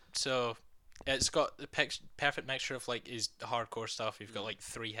on. So it's got the perfect mixture of like his hardcore stuff. You've got like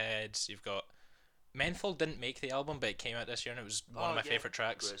Three Heads. You've got Menthol didn't make the album, but it came out this year and it was one of my favorite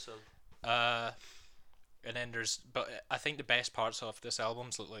tracks. Great song. And then but I think the best parts of this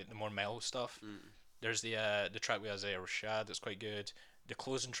album's look like the more mellow stuff. There's the track with Isaiah Rashad that's quite good. The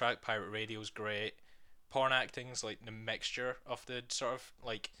closing track, Pirate Radio, is great. Porn Acting's like the mixture of the sort of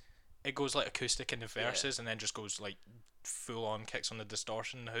like it goes like acoustic in the verses and then just goes like full on kicks on the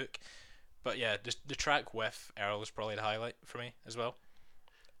distortion and the hook. But yeah, the track with Earl is probably the highlight for me as well.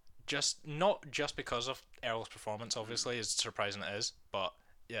 Not just because of Earl's performance, obviously, as surprising it is, but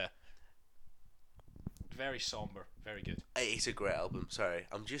yeah, very somber, very good. It's a great album. Sorry,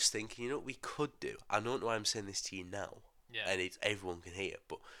 I'm just thinking. You know what we could do? I don't know why I'm saying this to you now, and everyone can hear it,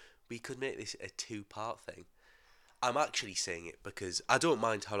 but we could make this a 2-part thing. I'm actually saying it because I don't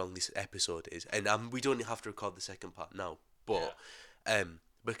mind how long this episode is, and we don't have to record the second part now. But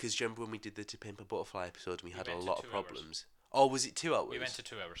because do you remember when we did the To Pimp a Butterfly episode, and we had a lot of problems. Oh, was it 2 hours? We went to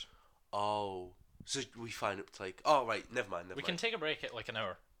 2 hours. Oh, so we find up to like. Oh right, never mind. We can take a break at like an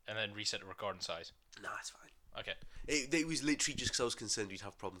hour and then reset the recording size. Nah, it's fine. Okay. It was literally just because I was concerned we'd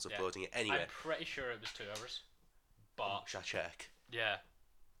have problems uploading it anyway. I'm pretty sure it was 2 hours, but Shall I check? yeah.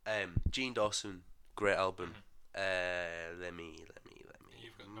 Gene Dawson, great album. Let me.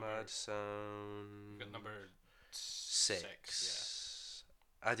 You've got Mad Sound. You've got number 6.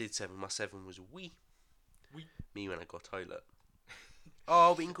 I did 7. My 7 was Wee. Me when I got toilet.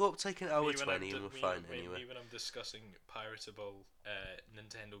 Oh, we can go up to like an hour 20 and we're fine anyway. Me when I'm discussing piratable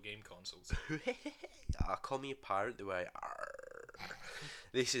Nintendo game consoles. Call me a pirate the way.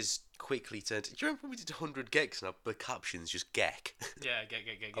 This is quickly turned. Do you remember when we did 100 gigs and the captions just Gek? Yeah,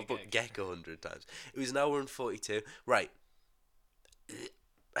 Gek. I put Gek 100 times. It was an hour and 42. Right.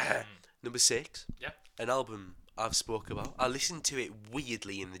 Number 6. Yeah. An album I've spoke about. I listened to it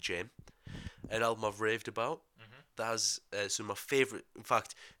weirdly in the gym. An album I've raved about. That has some of my favourite. In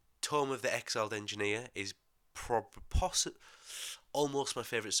fact, Tome of the Exiled Engineer is almost my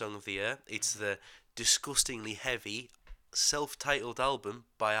favourite song of the year. It's the disgustingly heavy self-titled album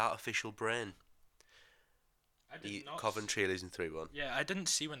by Artificial Brain. Coventry Illusion 3-1. Yeah, I didn't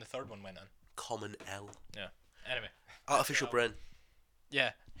see when the third one went on. Common L. Yeah. Anyway. Artificial Brain.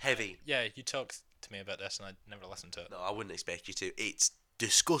 Yeah. Heavy. Yeah, you talked to me about this and I never listened to it. No, I wouldn't expect you to. It's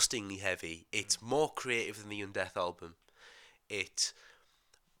disgustingly heavy. It's more creative than the Undeath album.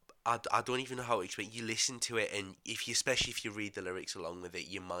 I don't even know how to explain. You listen to it, and especially if you read the lyrics along with it,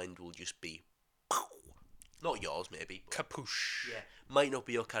 your mind will just be, not yours maybe. Kapoosh. Yeah, might not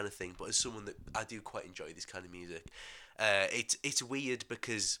be your kind of thing, but as someone that I do quite enjoy this kind of music, it's weird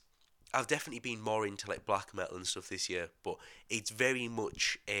because I've definitely been more into like black metal and stuff this year, but it's very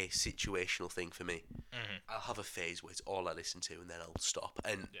much a situational thing for me. I'll have a phase where it's all I listen to and then I'll stop.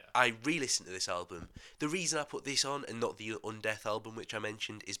 And I re-listen to this album. The reason I put this on and not the Undeath album, which I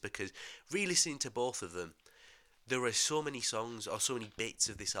mentioned, is because re-listening to both of them, there are so many songs or so many bits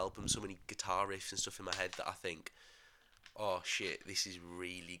of this album, so many guitar riffs and stuff in my head that I think, oh shit, this is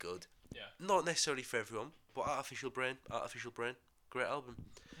really good. Yeah. Not necessarily for everyone, but Artificial Brain, great album.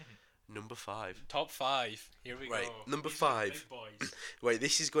 Number 5. Top 5. Here we go. Number These are 5. big boys. Wait,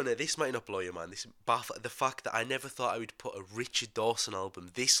 this might not blow your mind. This the fact that I never thought I would put a Richard Dawson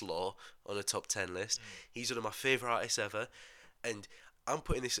album this low on a top 10 list. He's one of my favourite artists ever, and I'm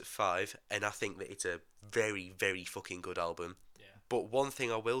putting this at 5, and I think that it's a very, very fucking good album. Yeah. But one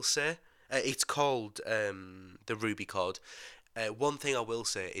thing I will say, it's called The Ruby Chord, One thing I will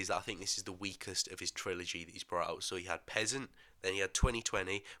say is that I think this is the weakest of his trilogy that he's brought out. So he had Peasant, then he had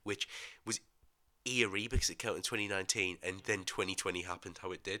 2020, which was eerie because it came out in 2019, and then 2020 happened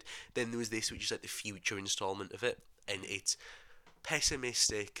how it did. Then there was this, which is like the future installment of it, and it's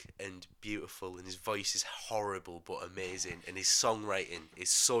pessimistic and beautiful, and his voice is horrible but amazing, and his songwriting is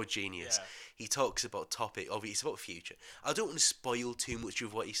so genius. Yeah. He talks about obviously it's about future. I don't want to spoil too much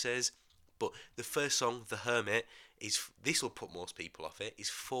of what he says, but the first song, The Hermit, this will put most people off it. Is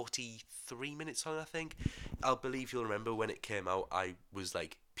 43 minutes long, I think. I believe you'll remember when it came out, I was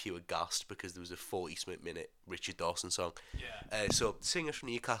like pure gassed because there was a 40-minute Richard Dawson song. Yeah. So singer from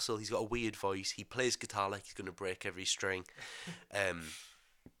Newcastle, he's got a weird voice. He plays guitar like he's gonna break every string.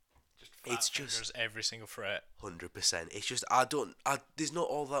 It's just every single fret. 100%. It's just there's not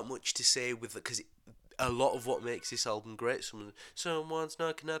all that much to say with it because a lot of what makes this album great. Someone's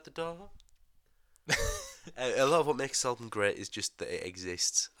knocking at the door. A lot of what makes this album great is just that it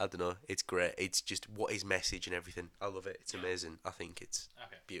exists. I don't know. It's great. It's just what his message and everything. I love it. It's amazing. I think it's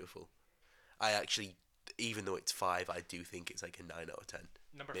beautiful. I actually, even though it's 5, I do think it's like a 9 out of 10.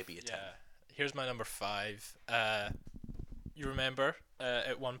 Maybe a 10. Yeah. Here's my number 5. You remember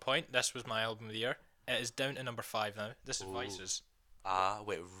at one point this was my album of the year. It is down to number 5 now. This is Vices.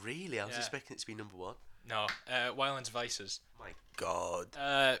 Wait, really? I was expecting it to be number 1. No, Wyland's Vices. My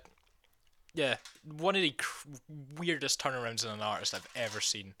God. Yeah, one of the weirdest turnarounds in an artist I've ever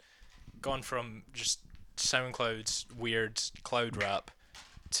seen. Gone from just SoundCloud's weird cloud rap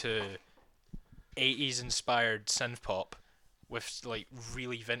to 80s inspired synth pop with like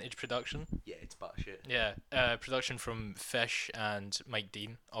really vintage production. Yeah, it's batshit. Yeah, production from Fish and Mike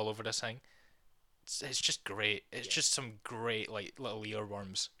Dean all over this thing. It's just great. It's just some great like little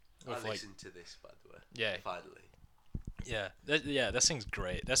earworms. I listened to this, by the way. Yeah. Finally. Yeah, this thing's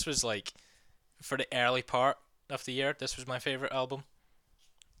great. This was like, for the early part of the year, this was my favourite album.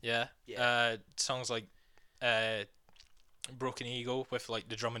 Yeah. Songs like Broken Ego with like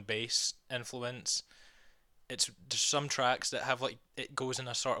the drum and bass influence. There's some tracks that have like, it goes in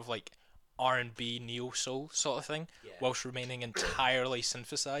a sort of like R&B neo soul sort of thing, whilst remaining entirely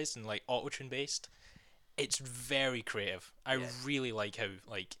synthesized and like auto-tune based. It's very creative. I really like how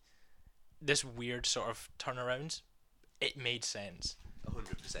like this weird sort of turnaround, it made sense.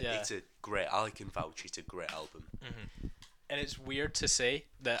 100%. It's a great. I can vouch. It's a great album. Mm-hmm. And it's weird to say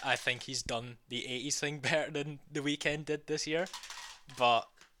that I think he's done the 80s thing better than The Weeknd did this year, but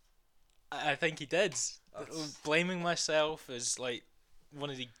I think he did. Blaming Myself is like one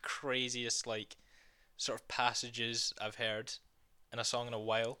of the craziest like sort of passages I've heard in a song in a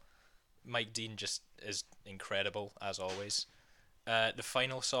while. Mike Dean just is incredible as always. The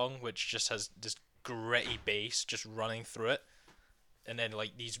final song, which just has this gritty bass just running through it, and then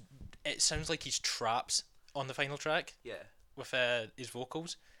like it sounds like he's trapped on the final track. Yeah. With his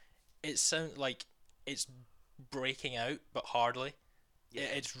vocals, it sounds like it's breaking out, but hardly. Yeah.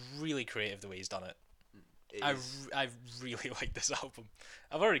 It's really creative the way he's done it. I really like this album.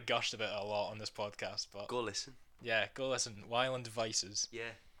 I've already gushed about it a lot on this podcast, but go listen. Yeah, go listen. Wyland Vices. Yeah.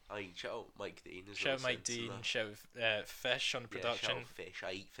 I mean, shout out Mike Dean as well. Shout out Mike Dean. Shout out Fish on the production. Shout out Fish.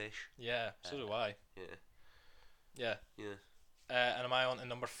 I eat fish. Yeah, so do I. Yeah. And am I on to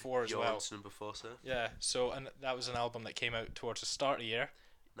number 4 as well? You're on to number 4, sir. Yeah. So, and that was an album that came out towards the start of the year.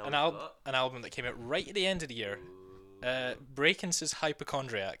 An album that came out right at the end of the year. Breakins'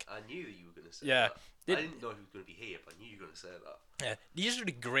 Hypochondriac. I knew that you were going to say that. I didn't know he was going to be here, but I knew you were going to say that. Yeah, these are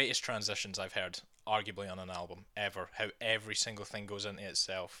the greatest transitions I've heard, arguably, on an album ever. How every single thing goes into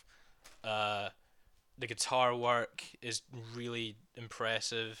itself. The guitar work is really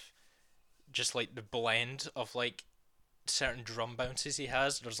impressive. Just like the blend of like certain drum bounces he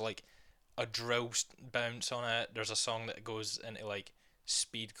has. There's like a drill bounce on it. There's a song that goes into like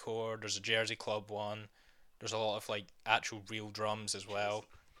speedcore. There's a Jersey Club one. There's a lot of like actual real drums as well.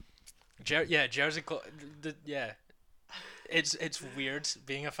 Jersey Club. It's weird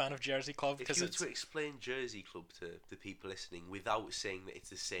being a fan of Jersey Club because if you were to explain Jersey Club to the people listening without saying that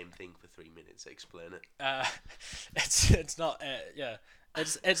it's the same thing for 3 minutes, explain it. It's not.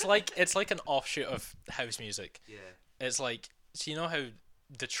 It's like an offshoot of house music. Yeah. It's like, so you know how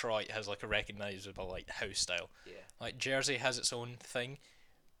Detroit has like a recognizable like house style. Yeah. Like Jersey has its own thing,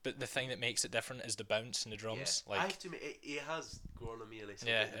 but the thing that makes it different is the bounce and the drums. Yeah. Like, I have to admit, it has grown on me a little.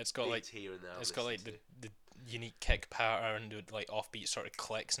 Yeah, it's got like here and there. It's got like the unique kick pattern with like offbeat sort of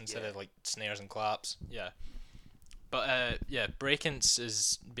clicks instead of like snares and claps. Yeah. But Breakins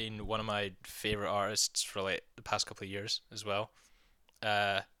has been one of my favorite artists for like the past couple of years as well.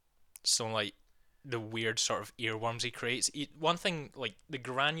 So like the weird sort of earworms he creates. One thing, like the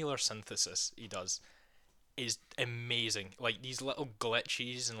granular synthesis he does, is amazing. Like these little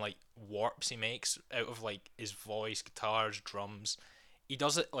glitches and like warps he makes out of like his voice, guitars, drums. He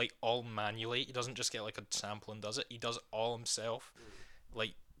does it like all manually. He doesn't just get like a sample and does it. He does it all himself.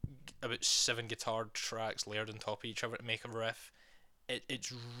 Like about 7 guitar tracks layered on top of each other to make a riff.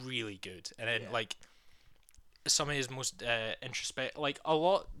 It's really good. And then like some of his most introspect, like a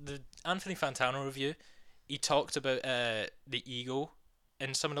lot the Anthony Fantano review, he talked about the ego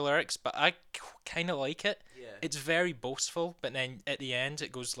in some of the lyrics, but I kind of like it. Yeah. It's very boastful, but then at the end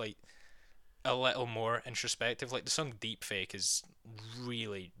it goes like a little more introspective. Like the song Deep Fake is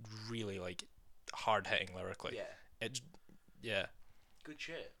really, really like hard hitting lyrically. Yeah. It's yeah. Good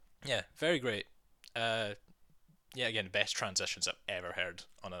shit. Yeah, very great. Yeah, again, best transitions I've ever heard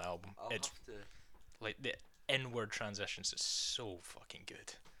on an album. I'll It's have to. like the inward transitions is so fucking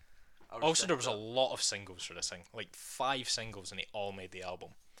good. I Also, there respect was a that. lot of singles for this thing, like 5 singles, and they all made the album.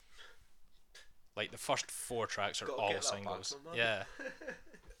 Like the first 4 tracks are Gotta all get that back, singles. my man. Yeah,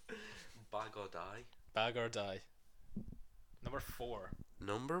 Bag or die. Bag or Die. Number 4.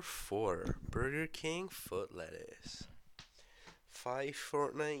 Number 4, Burger King foot lettuce. 5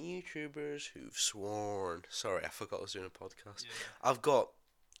 Fortnite YouTubers who've sworn. Sorry, I forgot I was doing a podcast. I've got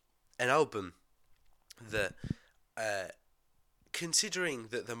an album that, considering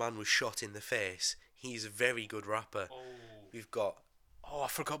that the man was shot in the face, he's a very good rapper. Oh. We've got Oh, I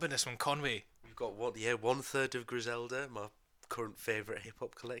forgot about this one, Conway. one third of Griselda, my current favourite hip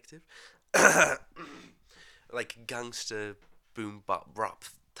hop collective. Like gangster boom bap rap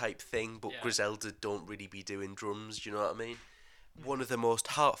type thing, but Yeah. Griselda don't really be doing drums, do you know what I mean? One of the most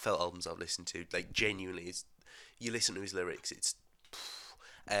heartfelt albums I've listened to, like genuinely, is you listen to his lyrics, it's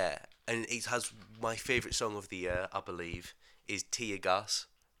and it has my favourite song of the year, I believe, is Tear Gas,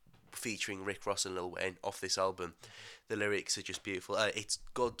 featuring Rick Ross and Lil Wayne off this album. The lyrics are just beautiful. It's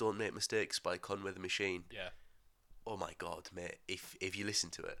God Don't Make Mistakes by Conway the Machine. Yeah. Oh my god, mate! If you listen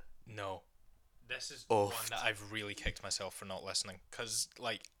to it, No. This is Oh, one that I've really kicked myself for not listening, because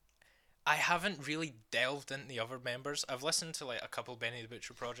like I haven't really delved into the other members. I've listened to like a couple Benny the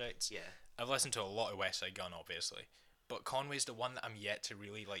Butcher projects. yeah, I've listened to a lot of West Side Gun, obviously, but Conway's the one that I'm yet to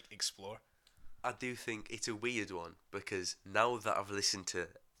really like explore. I do think it's a weird one because now that I've listened to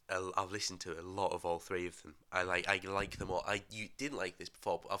a lot of all 3 of them. I like them all. You didn't like this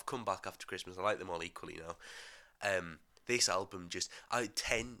before, but I've come back after Christmas. I like them all equally now. This album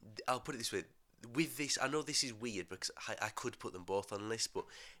I'll put it this way. With this, I know this is weird because I could put them both on the list, but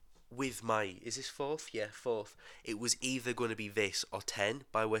with is this 4th? Yeah, 4th. It was either going to be this or 10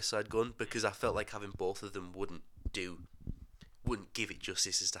 by West Side Gun because I felt like having both of them wouldn't give it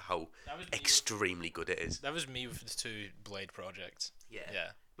justice as to how That was me extremely good it is. That was me with the 2 Blade projects.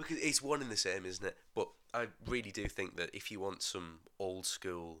 Yeah. Because it's one and the same, isn't it? But I really do think that if you want some old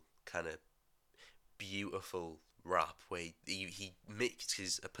school kind of beautiful rap where he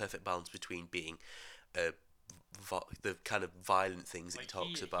mixes a perfect balance between being the kind of violent things that he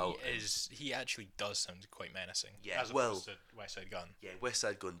talks about. He actually does sound quite menacing. Yeah, as well, opposed to West Side Gun. Yeah, West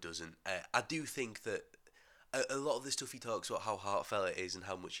Side Gun doesn't. I do think that a lot of the stuff he talks about, how heartfelt it is and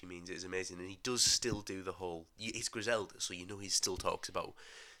how much he means it, is amazing. And he does still do the whole. It's Griselda, so you know he still talks about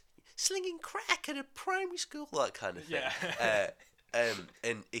slinging crack at a primary school, that kind of thing. Yeah.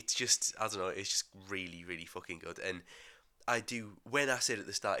 And it's just, I don't know, it's just really, really fucking good. And when I said at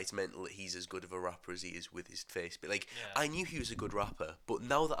the start it's mental that he's as good of a rapper as he is with his face, but like, Yeah. I knew he was a good rapper, but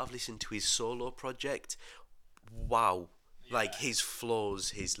now that I've listened to his solo project, wow. Like, his flows,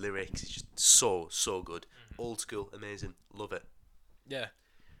 his lyrics, it's just so good. Old school, amazing, love it. Yeah.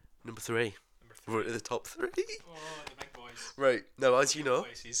 Number 3. We're at the top 3. Oh, the big boys. Right, now as you know,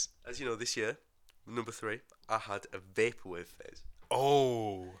 Voices. this year, number 3, I had a vaporwave phase.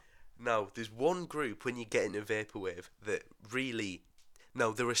 Oh. Now, there's one group when you get into vaporwave that really.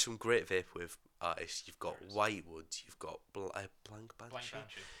 Now, there are some great vaporwave artists. You've got Whitewood, you've got Blank Banshee,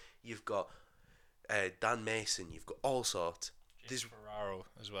 you've got Dan Mason, you've got all sorts. James Ferraro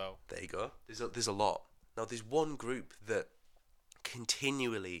as well. There you go. There's a lot. Now, there's one group that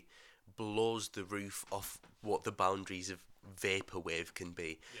continually blows the roof off what the boundaries of vaporwave can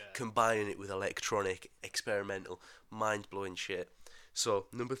be, combining it with electronic, experimental, mind-blowing shit. So,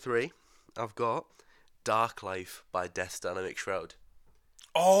 number 3, I've got Dark Life by Death Dynamic Shroud.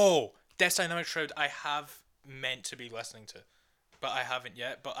 Oh, Death Dynamic Shroud I have meant to be listening to, but I haven't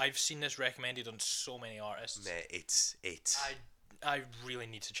yet. But I've seen this recommended on so many artists. Mate, it's. I really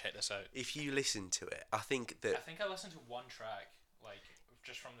need to check this out. If you listen to it, I think I that think I listened to one track, like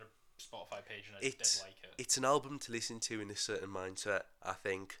just from their Spotify page, and I did like it. it's an album to listen to in a certain mindset. I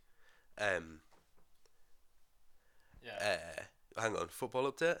think. Yeah. Hang on,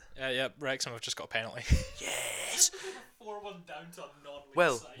 football update. Yeah, Wrexham have just got a penalty. Yes. 4-1 down to a non-league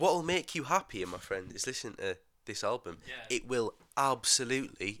Well, side. what'll make you happier, my friend, is listening to this album. Yeah. It will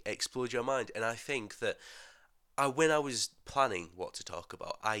absolutely explode your mind, and I think that when I was planning what to talk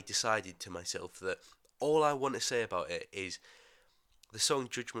about, I decided to myself that all I want to say about it is the song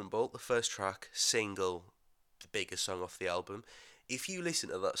Judgment Bolt, the first track, single, the biggest song off the album. If you listen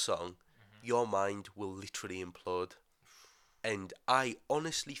to that song, your mind will literally implode. And I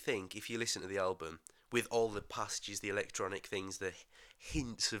honestly think if you listen to the album, with all the passages, the electronic things, the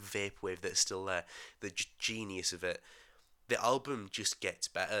hints of vaporwave that's still there, the genius of it, the album just gets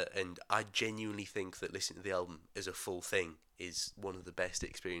better. And I genuinely think that listening to the album as a full thing is one of the best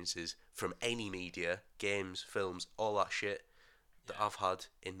experiences from any media, games, films, all that shit that I've had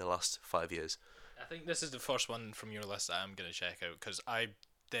in the last 5 years. I think this is the first one from your list that I'm going to check out because I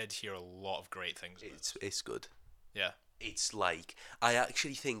did hear a lot of great things about it. It's good. Yeah. It's like, I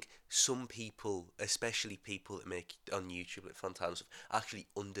actually think some people, especially people that make on YouTube like Fantana stuff, actually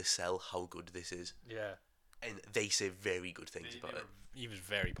undersell how good this is, Yeah. and they say very good things about it. He was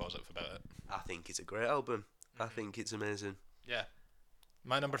very positive about it. I think it's a great album. I think it's amazing. Yeah.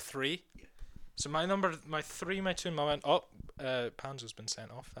 My number 3. Yeah. So my 3, my 2, and my 1. Oh, Panzo's been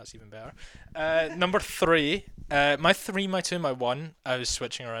sent off. That's even better. Number 3. My 3, my 2, my 1. I was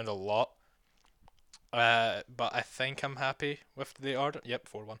switching around a lot. But I think I'm happy with the order. Yep,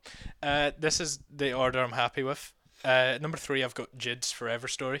 4-1. This is the order I'm happy with. Number 3, I've got Jid's Forever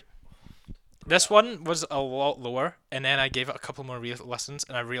Story. This one was a lot lower, and then I gave it a couple more listens,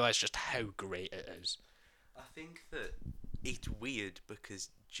 and I realised just how great it is. I think that it's weird because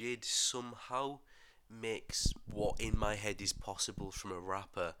Jid somehow makes what in my head is possible from a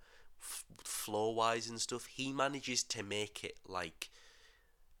rapper, flow-wise and stuff. He manages to make it like...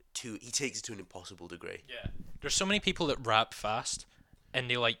 he takes it to an impossible degree. Yeah. There's so many people that rap fast and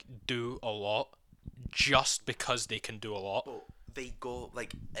they like do a lot just because they can do a lot. But they go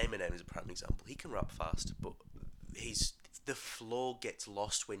like Eminem is a prime example. He can rap fast, but the flow gets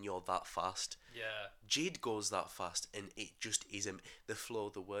lost when you're that fast. Yeah. Jid goes that fast, and it just isn't the flow,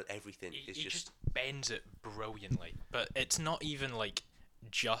 the word, everything is He just bends it brilliantly, but it's not even like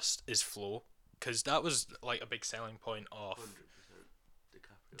just his flow, because that was like a big selling point of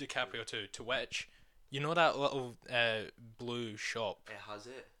 100% DiCaprio too. To which, you know that little blue shop? It has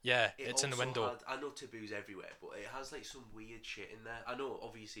it. Yeah, it's in the also window. I know Taboo's everywhere, but it has like some weird shit in there. I know,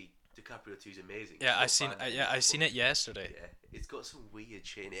 obviously, DiCaprio 2 is amazing. Yeah, I seen it yesterday. Yeah, it's got some weird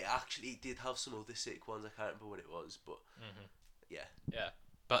shit in it. Actually, it did have some other sick ones. I can't remember what it was, but yeah. Yeah,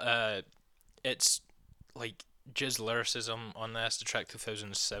 but it's like Jizz lyricism on this. The track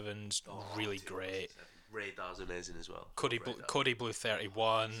 2007's really great. Radar's amazing as well. Cody Blue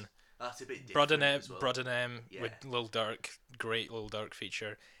 31. That's a bit different as well. Broad and M with Lil Durk, great Lil Durk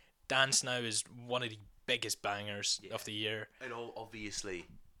feature. Dance Now is one of the biggest bangers of the year. And obviously,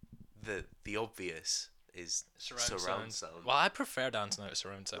 the obvious is surround sound. Well, I prefer Dance Now to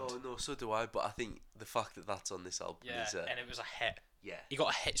surround sound. No, so do I. But I think the fact that that's on this album is and it was a hit. Yeah, he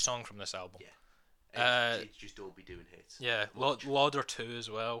got a hit song from this album. Yeah, it's just don't be doing hits. Yeah, Lauder 2 as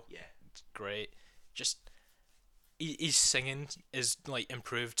well. Yeah, it's great. Just his singing is like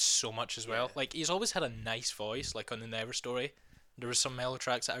improved so much as well. Like he's always had a nice voice. Like on the Never Story, there was some mellow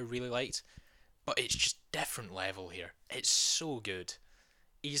tracks that I really liked, but it's just different level here. It's so good.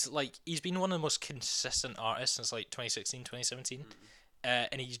 He's been one of the most consistent artists since like 2016, 2017.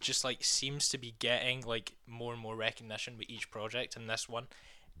 And he just like seems to be getting like more and more recognition with each project. And this one,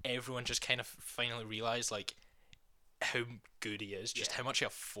 everyone just kind of finally realized like how good he is, just how much of a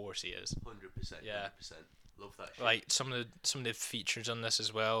force he is. 100%. Yeah. 100%. Love that shit. Like some of the features on this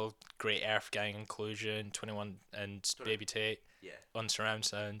as well. Great Earth Gang inclusion, 21 and Baby Tate. Yeah. On surround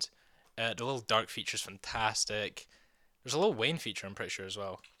sound. The Little Dark feature's fantastic. There's a Lil Wayne feature, I'm pretty sure as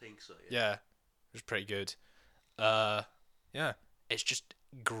well. I think so. Yeah. It was pretty good. Yeah. It's just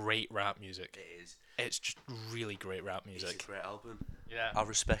great rap music. It is. It's just really great rap music. It's a great album. Yeah. I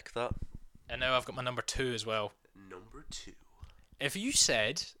respect that. And now I've got my number 2 as well. Number 2. If you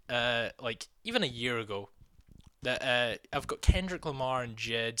said, like, even a year ago, that I've got Kendrick Lamar and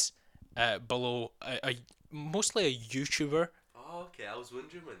Jid below mostly a YouTuber. Oh, okay. I was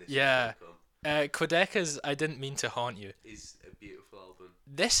wondering when this was going to come. Quedeca's I Didn't Mean to Haunt You is a beautiful album.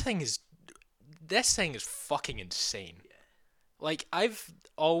 This thing is fucking insane. Yeah. Like, I've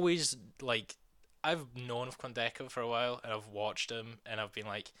always, like, I've known of Quedeca for a while, and I've watched him, and I've been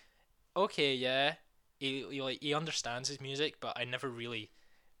like, okay, yeah, he understands his music, but I never really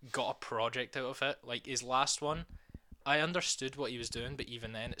got a project out of it. Like, his last one, I understood what he was doing, but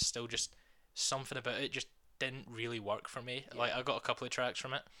even then, it's still just something about it just didn't really work for me. Yeah. Like, I got a couple of tracks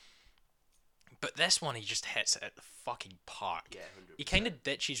from it. But this one, he just hits it at the fucking park. Yeah, 100%. He kind of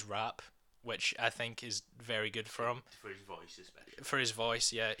ditches rap, which I think is very good for him. For his voice, especially. For his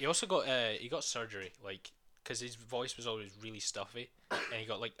voice, yeah. He also got surgery, like, because his voice was always really stuffy, and he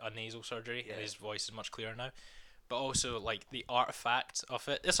got like a nasal surgery, Yeah. and his voice is much clearer now. But also, like, the artifact of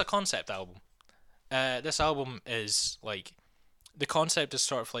it. It's a concept album. This album is like, the concept is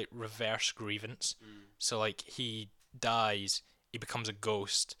sort of like reverse grievance. So like, he dies, he becomes a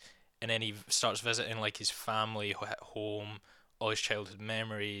ghost, and then he starts visiting like his family at home, all his childhood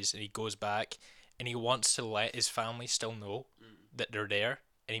memories, and he goes back, and he wants to let his family still know that they're there,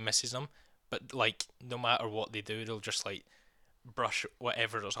 and he misses them. But like, no matter what they do, they'll just like brush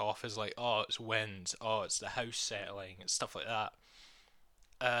whatever is off as like, oh, it's winds, oh, it's the house settling, it's stuff like that.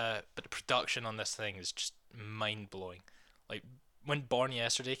 But the production on this thing is just mind blowing. Like, when Born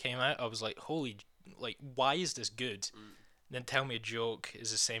Yesterday came out, I was like, holy, like, why is this good? Then Tell Me a Joke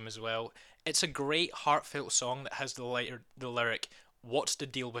is the same as well. It's a great heartfelt song that has the lyric, "What's the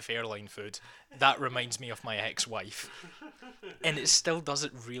deal with airline food? That reminds me of my ex-wife." And it still does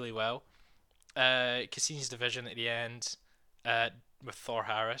it really well. Cassini's Division at the end, with Thor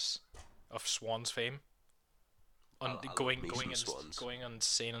Harris of Swans fame, on I love going me going some on Swans. going on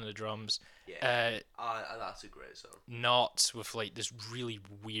insane on the drums. Yeah. That's a great song. Not with like this really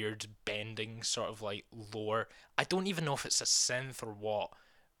weird bending sort of like lore. I don't even know if it's a synth or what,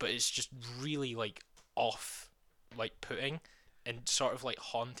 but it's just really like off, like putting, and sort of like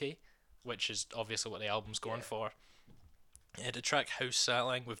haunty, which is obviously what the album's going for. It had a track House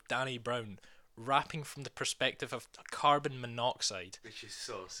Settling with Danny Brown rapping from the perspective of carbon monoxide. Which is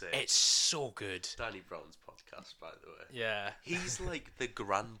so sick. It's so good. Danny Brown's podcast, by the way. Yeah. He's like the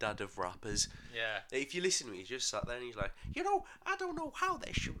granddad of rappers. Yeah. If you listen to me, he's just sat there and he's like, I don't know how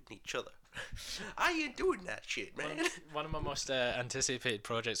they're shooting each other. I ain't doing that shit, man. One of my most anticipated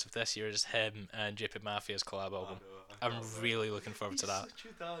projects of this year is him and JP Mafia's collab album. I'm really looking forward to that. Such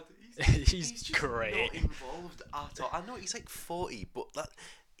a dad. He's just great. not involved at all. I know he's like 40, but that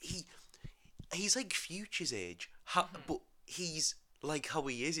he's like Future's age. But he's like how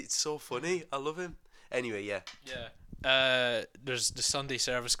he is. It's so funny. I love him. Anyway, yeah. Yeah. There's the Sunday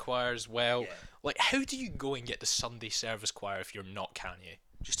Service Choir as well. Yeah. Like, how do you go and get the Sunday Service Choir if you're not Kanye?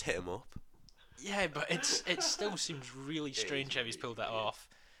 Just hit him up. Yeah, but it still seems really strange how he's really pulled that weird. off.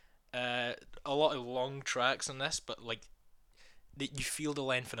 A lot of long tracks on this, but like, you feel the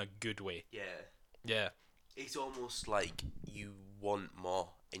length in a good way. Yeah. Yeah. It's almost like you want more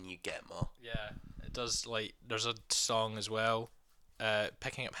and you get more. Yeah, it does. Like, there's a song as well,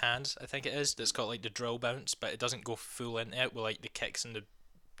 Picking Up Hands, I think it is, that's got like the drill bounce, but it doesn't go full into it with like the kicks and the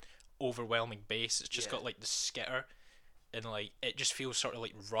overwhelming bass. It's just got like the skitter, and like it just feels sort of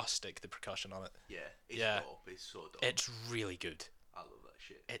like rustic, the percussion on it. Yeah. It's dope. It's so dope. It's really good. I love that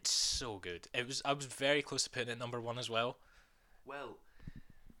shit. It's so good. I was very close to putting it number one as well. Well,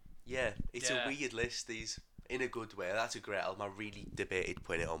 yeah, it's a weird list. These, in a good way. That's a great album. I really debated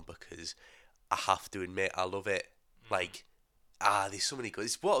putting it on because I have to admit I love it. Like, there's so many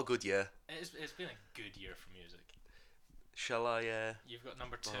good. What a good year. It's been a good year for music. Shall I? You've got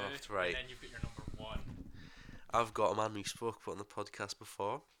number 2, that's right. and then you've got your number 1. I've got a man we spoke about on the podcast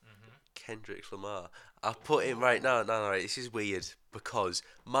before, Kendrick Lamar. I put him right now. No, right. This is weird because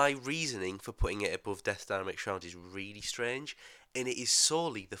my reasoning for putting it above Death Dynamic Shroud is really strange, and it is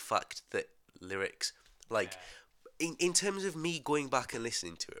solely the fact that lyrics, like, in terms of me going back and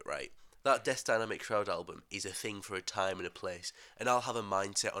listening to it, right. That Death Dynamic Shroud album is a thing for a time and a place, and I'll have a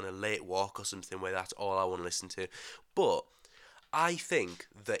mindset on a late walk or something where that's all I want to listen to. But I think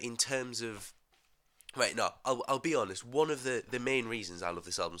that in terms of I'll be honest. One of the main reasons I love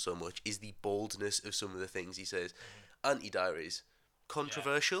this album so much is the boldness of some of the things he says. Anti-Diaries,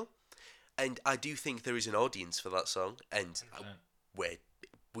 controversial, and I do think there is an audience for that song, and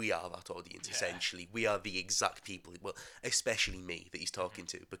we are that audience essentially. We are the exact people, well, especially me that he's talking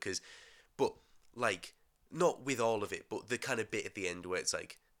to, but like, not with all of it, but the kind of bit at the end where it's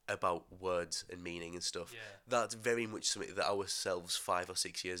like about words and meaning and stuff. That's very much something that ourselves 5 or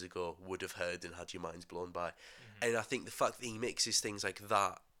 6 years ago would have heard and had your minds blown by. And I think the fact that he mixes things like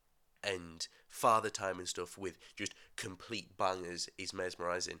that and Father Time and stuff with just complete bangers is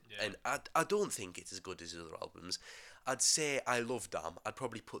mesmerising. And I don't think it's as good as his other albums. I'd say I love Damn. I'd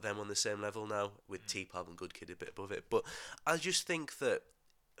probably put them on the same level now, with T-Pab and Good Kid a bit above it. But I just think that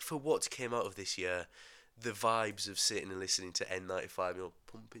for what came out of this year, the vibes of sitting and listening to N95,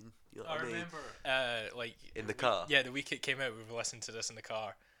 pumping, you know what I mean? Remember, like, in the car. Yeah, the week it came out, we were listening to this in the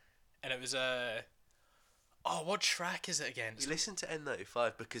car, and it was Oh, what track is it again? We listened to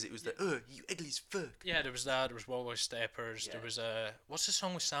N95 because it was the you ugly as fuck. Yeah, there was that. There was Wall Steppers. Yeah. There was what's the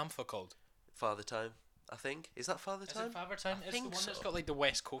song with Sampha called? Father Time, I think. Is that Father Is Time? it Father Time? I It's think the one that's so. got like the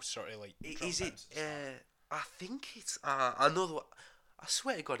West Coast sort of like. Is it? trumpets and stuff. I think it's. I know the. I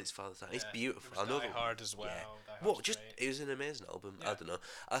swear to God, it's Father Time. It's Yeah. beautiful. There I was know Die the. Hard as well. Yeah. Die What? Hard's Just great. it was an amazing album. I Yeah. don't know.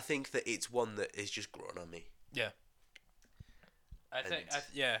 I think that it's one that is just grown on me. Yeah. I think And-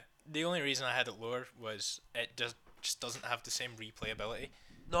 yeah. The only reason I had it lower was it just doesn't have the same replayability,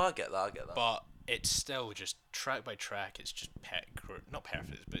 No, I get that. I get that. but it's still just track by track. It's just not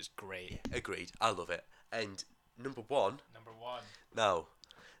perfect, but it's great. Agreed. I love it. And number one. Number one. Now,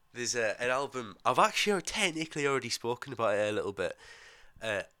 there's an album. I've actually technically already spoken about it a little bit.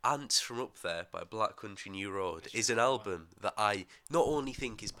 Ants from Up There by Black Country New Road It's is a an good one. album that I not only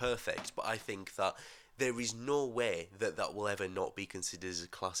think is perfect, but I think that there is no way that that will ever not be considered as a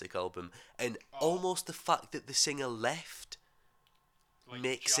classic album. And almost the fact that the singer left Like,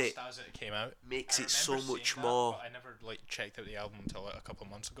 makes just it as it came out. makes I it so remember much seeing that, more. but I never like checked out the album until like, a couple of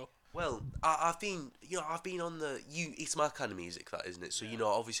months ago. Well, I've been, I've been on the It's my kind of music, that isn't it? So Yeah.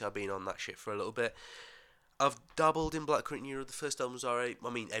 obviously I've been on that shit for a little bit. I've dabbled in Black Country New Road. The first album was alright. I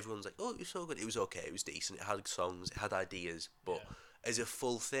mean, everyone's like, "Oh, it was so good." It was okay. It was decent. It had songs. It had ideas. But Yeah. as a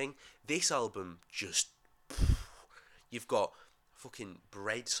full thing, this album just you've got fucking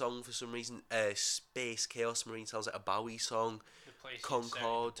Bread song for some reason. Space Chaos Marine sounds like a Bowie song. The place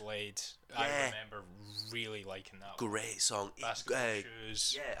Concord. Blade. Yeah. I remember really liking that. one. Great song. Basketball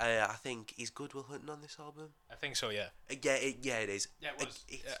shoes. Yeah, I think is Good Will Hunting on this album. I think so. Yeah. Yeah, it is. Yeah, it was.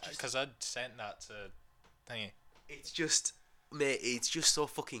 It's just- Because I'd sent that to thingy. It's just, mate, it's just so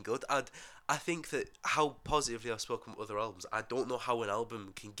fucking good. I think that how positively I've spoken with other albums, I don't know how an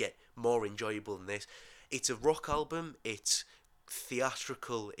album can get more enjoyable than this. It's a rock album, it's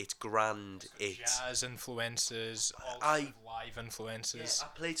theatrical, it's grand, it's... Jazz influences, all I- sort of live influences. I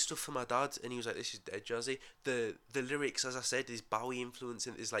played stuff for my dad, and he was like, "This is dead jazzy." The lyrics, as I said, is Bowie influence,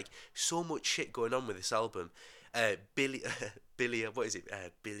 and there's like so much shit going on with this album. Billy, what is it?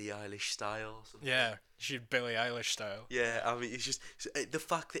 Billie Eilish style. Or something. Yeah, she Billie Eilish style. Yeah, I mean, it's just the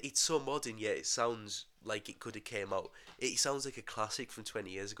fact that it's so modern, yet it sounds like it could have came out. It sounds like a classic from 20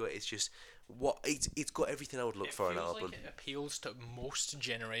 years ago. It's just it's got everything I would look It for in an feels album. like it appeals to most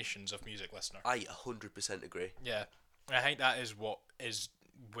generations of music listener. I 100% agree. Yeah, I think that is what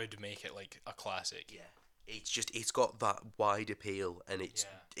would make it like a classic. Yeah, it's got that wide appeal, and it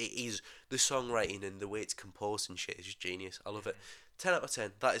is the songwriting and the way it's composed and shit is just genius. I love it. 10 out of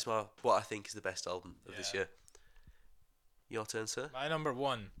 10. That is what I think is the best album of this Yeah. year. Your turn, sir. My number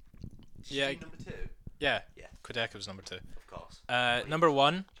one. Did you Yeah. do number 2? Yeah. Yeah. Quedeca was number 2. Of course. Number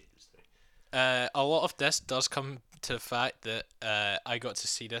one. Jesus, three. A lot of this does come to the fact that I got to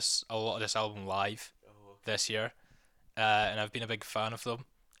see a lot of this album live Oh, this year, and I've been a big fan of them.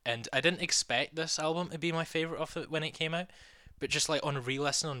 And I didn't expect this album to be my favorite of it when it came out, but just like on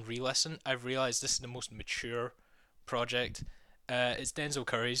re-listen, I've realized this is the most mature project. It's Denzel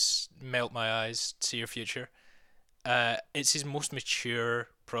Curry's "Melt My Eyes, See Your Future." It's his most mature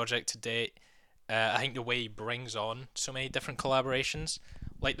project to date. I think the way he brings on so many different collaborations,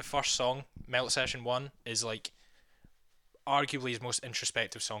 like the first song, Melt Session 1, is like arguably his most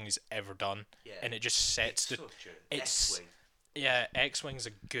introspective song he's ever done. Yeah. And it just sets the... such a it's- X-Wing. Yeah, X-Wing's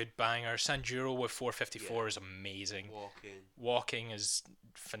a good banger. Sanjuro with 454 is amazing. Walking. Walking is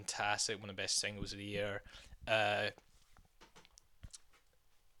fantastic, one of the best singles of the year.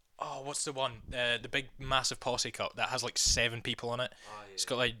 What's the one? The big massive posse cut that has like 7 people on it. Oh, yeah. It's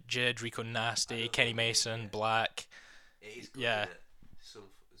got like Jid, Rico I Nasty, know Kenny what you mean, Mason, yeah. Black. It is good, Yeah. isn't it?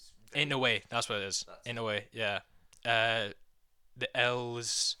 It's very Ain't No Way, that's what it is. That's Ain't No Way, yeah. The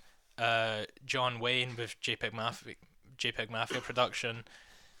L's, John Wayne with JPEG Mafia production.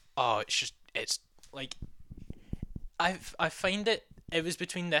 Oh, it's like I find it was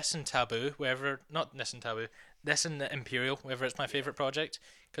between this and Taboo, this and the Imperial, whether it's my favorite project,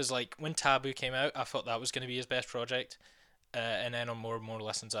 because like when Taboo came out, I thought that was going to be his best project, and then on more and more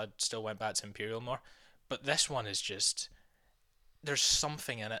listens, I still went back to Imperial more, but this one is just there's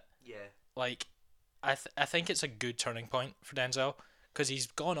something in it. Yeah. Like I think it's a good turning point for Denzel, because he's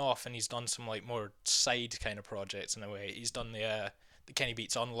gone off and he's done some like more side kind of projects in a way. He's done the Kenny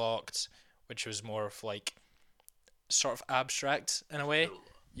Beats Unlocked, which was more of like sort of abstract in a way. Cool.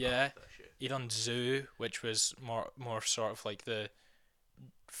 Yeah. That shit. He done Zoo, which was more sort of like the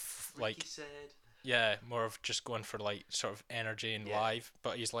like Ricky said. yeah, more of just going for like sort of energy and Yeah. live.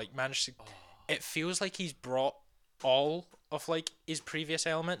 But he's like managed to. Oh, It feels like he's brought all of like his previous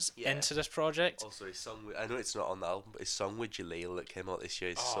elements Yeah. into this project. Also, his song. I know it's not on the album, but his song with Jaleel that came out this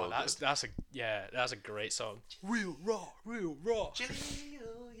year is so good. That's a great song. Real raw.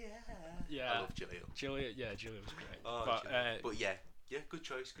 Jaleel, yeah. Yeah. I love Jaleel. Julia was great. Oh, but Jaleel. But yeah, good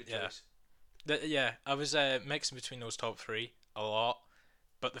choice. Yeah. choice. I was mixing between those top three a lot,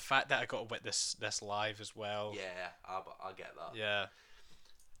 but the fact that I got to witness this live as well. Yeah, I get that. Yeah.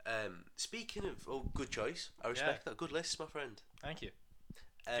 Speaking of good choice, I respect that. Good list, my friend. Thank you.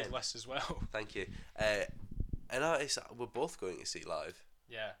 Good list as well. Thank you. An artist that we're both going to see live.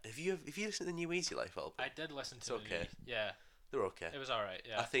 Yeah. Have you listened to the new Easy Life album? I did listen to It's okay. Yeah. They're okay. It was alright,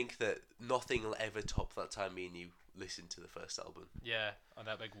 yeah. I think that nothing will ever top that time me and you listened to the first album. Yeah, on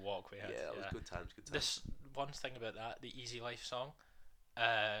that big walk we had. Yeah, that was good times. This one thing about that, the Easy Life song,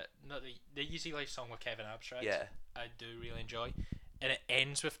 not the Easy Life song with Kevin Abstract. Yeah. I do really enjoy, and it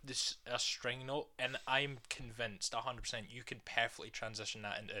ends with a string note, and I'm convinced 100% you can perfectly transition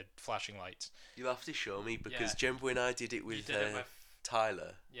that into Flashing Lights. You'll have to show me because Yeah. Jembo and I did it with,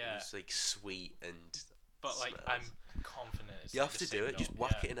 Tyler. Yeah. It was like sweet and. But like smells. I'm confident. It's You like have the to do same it. Just note.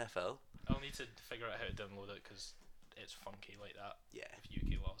 whack it in FL. I'll need to figure out how to download it because it's funky like that. Yeah. With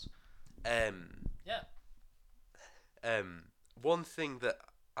UK laws. Yeah. One thing that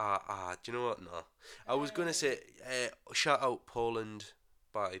do you know what? No, I was gonna say shout out Poland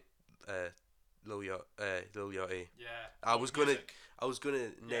by Lil Yachty. Yeah. I was gonna Music.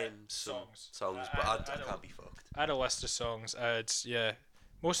 name some songs, but I can't be fucked. I had a list of songs.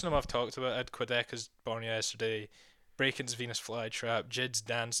 Most of them I've talked about. I had Quadeca's Born Yesterday, Breakin's Venus Flytrap, Jid's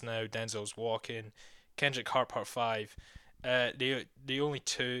Dance Now, Denzel's Walking, Kendrick Heart Part 5. The only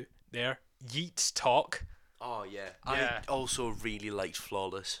two there, Yeat's Talk. Oh yeah. Yeah. I also really liked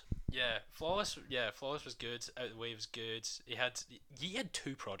Flawless. Yeah, Flawless was good. Out the Way was good. Yeat had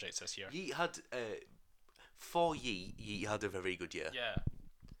 2 projects this year. Yeat had for Yeat had a very good year. Yeah.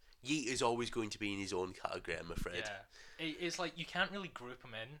 Yeat is always going to be in his own category, I'm afraid. Yeah. It's like you can't really group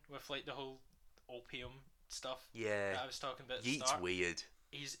him in with like the whole opium stuff. Yeah. That I was talking about. At the Yeat's start. Weird.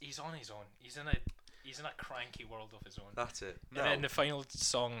 He's on his own. He's in a cranky world of his own. That's it. And then the final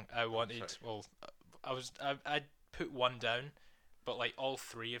song I wanted, I put one down, but like all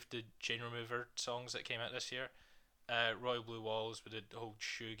 3 of the Chain Remover songs that came out this year, Royal Blue Walls with the whole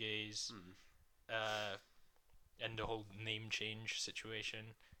shoegaze, and the whole name change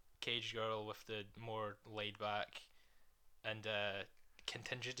situation, Cage Girl with the more laid back, and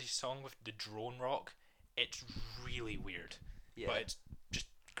Contingency song with the drone rock. It's really weird, but it's just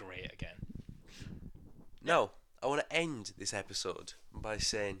great again. Now, I want to end this episode by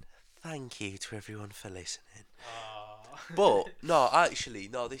saying thank you to everyone for listening. But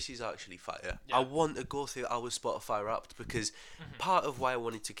this is actually fire. Yeah. I want to go through our Spotify Wrapped because part of why I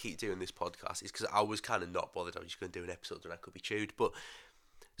wanted to keep doing this podcast is because I was kind of not bothered. I was just going to do an episode and I could be chewed. But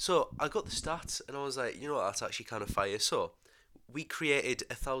so I got the stats and I was like, you know what, that's actually kind of fire. So we created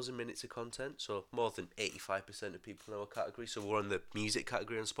 1,000 minutes of content, so more than 85% of people in our category. So we're on the music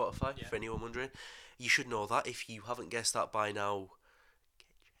category on Spotify. For anyone wondering, you should know that. If you haven't guessed that by now,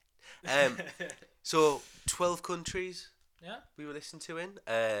 so 12 countries. Yeah. We were listening to in.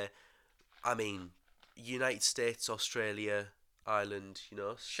 I mean, United States, Australia, Ireland. You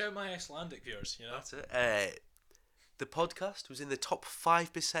know. Show my Icelandic viewers. You know. That's it. The podcast was in the top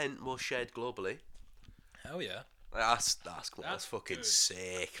 5% most shared globally. Hell yeah. That's fucking good.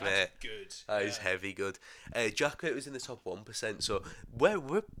 sick, That's mate. good. That is heavy good. Jacket was in the top 1%, so we're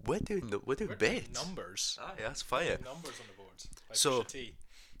doing bits. Numbers. Yeah, that's fire. Numbers on the boards. So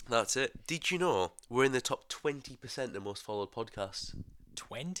that's it. Did you know we're in the top 20% of most followed podcasts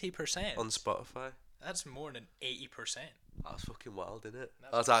 20% on Spotify? That's more than 80%. That's fucking wild, isn't it?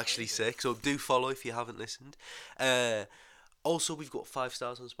 That's actually crazy. sick. So do follow if you haven't listened. Also, we've got 5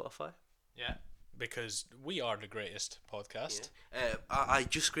 stars on Spotify. Yeah, because we are the greatest podcast. I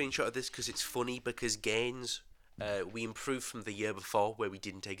just screenshotted this because it's funny because gains. We improved from the year before where we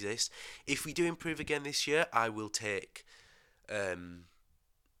didn't exist. If we do improve again this year, I will take. I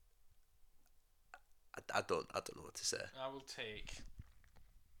don't know what to say. I will take.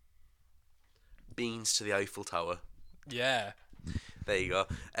 Beans to the Eiffel Tower. Yeah. There you go.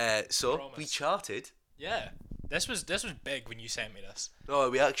 So Promise. we charted. Yeah. This was big when you sent me this. No,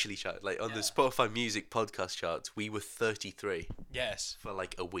 we actually charted. Like on the Spotify Music podcast charts, we were 33 Yes. for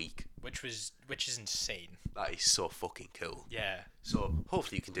like a week. Which is insane. That is so fucking cool. Yeah. So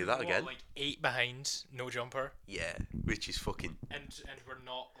hopefully you can do that again. Like 8 behind, No Jumper. Yeah, which is fucking. And we're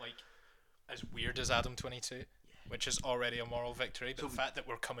not like as weird as Adam 22. Yeah, which is already a moral victory. But the fact that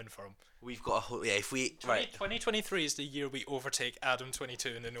we're coming for him. We've got a whole... Yeah, if we... Right. 2023 is the year we overtake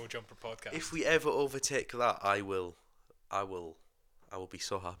Adam22 in the No Jumper podcast. If we ever overtake that, I will be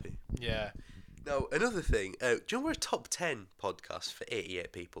so happy. Yeah. Now, another thing. Do you know we're a top 10 podcast for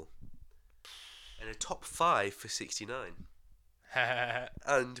 88 people? And a top 5 for 69.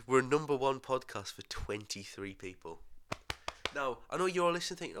 And we're number 1 podcast for 23 people. Now, I know you're all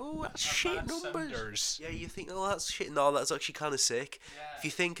listening thinking, oh, that's shit numbers. Sounders. Yeah, you think, oh, that's shit. No, that's actually kind of sick. Yeah. If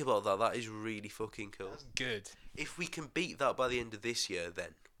you think about that, that is really fucking cool. That's good. If we can beat that by the end of this year,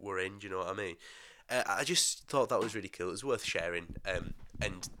 then we're in, do you know what I mean? I just thought that was really cool. It was worth sharing.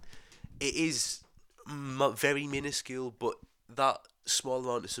 And it is very minuscule, but that small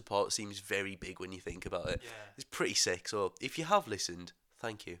amount of support seems very big when you think about it. Yeah. It's pretty sick. So if you have listened,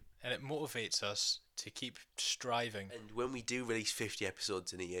 thank you. And it motivates us to keep striving. And when we do release 50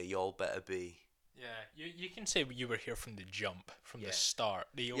 episodes in a year, you all better be... Yeah, you can say you were here from the jump, from the start.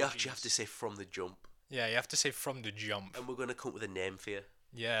 You actually have to say from the jump. Yeah, you have to say from the jump. And we're going to come up with a name for you.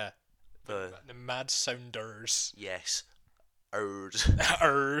 Yeah. The Mad Sounders. Yes. Ers.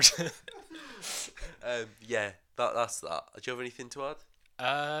 Ers. Yeah, that's that. Do you have anything to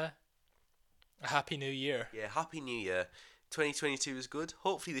add? Happy New Year. Yeah, Happy New Year. 2022 is good.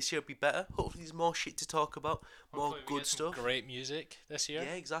 Hopefully this year will be better. Hopefully there's more shit to talk about. More good stuff. Great music this year.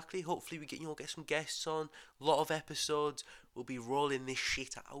 Yeah, exactly. Hopefully we get some guests on. A lot of episodes. We'll be rolling this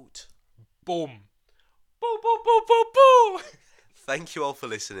shit out. Boom. Boom, boom, boom, boom, boom. Thank you all for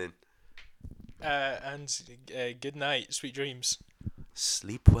listening. And good night. Sweet dreams.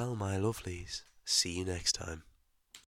 Sleep well, my lovelies. See you next time.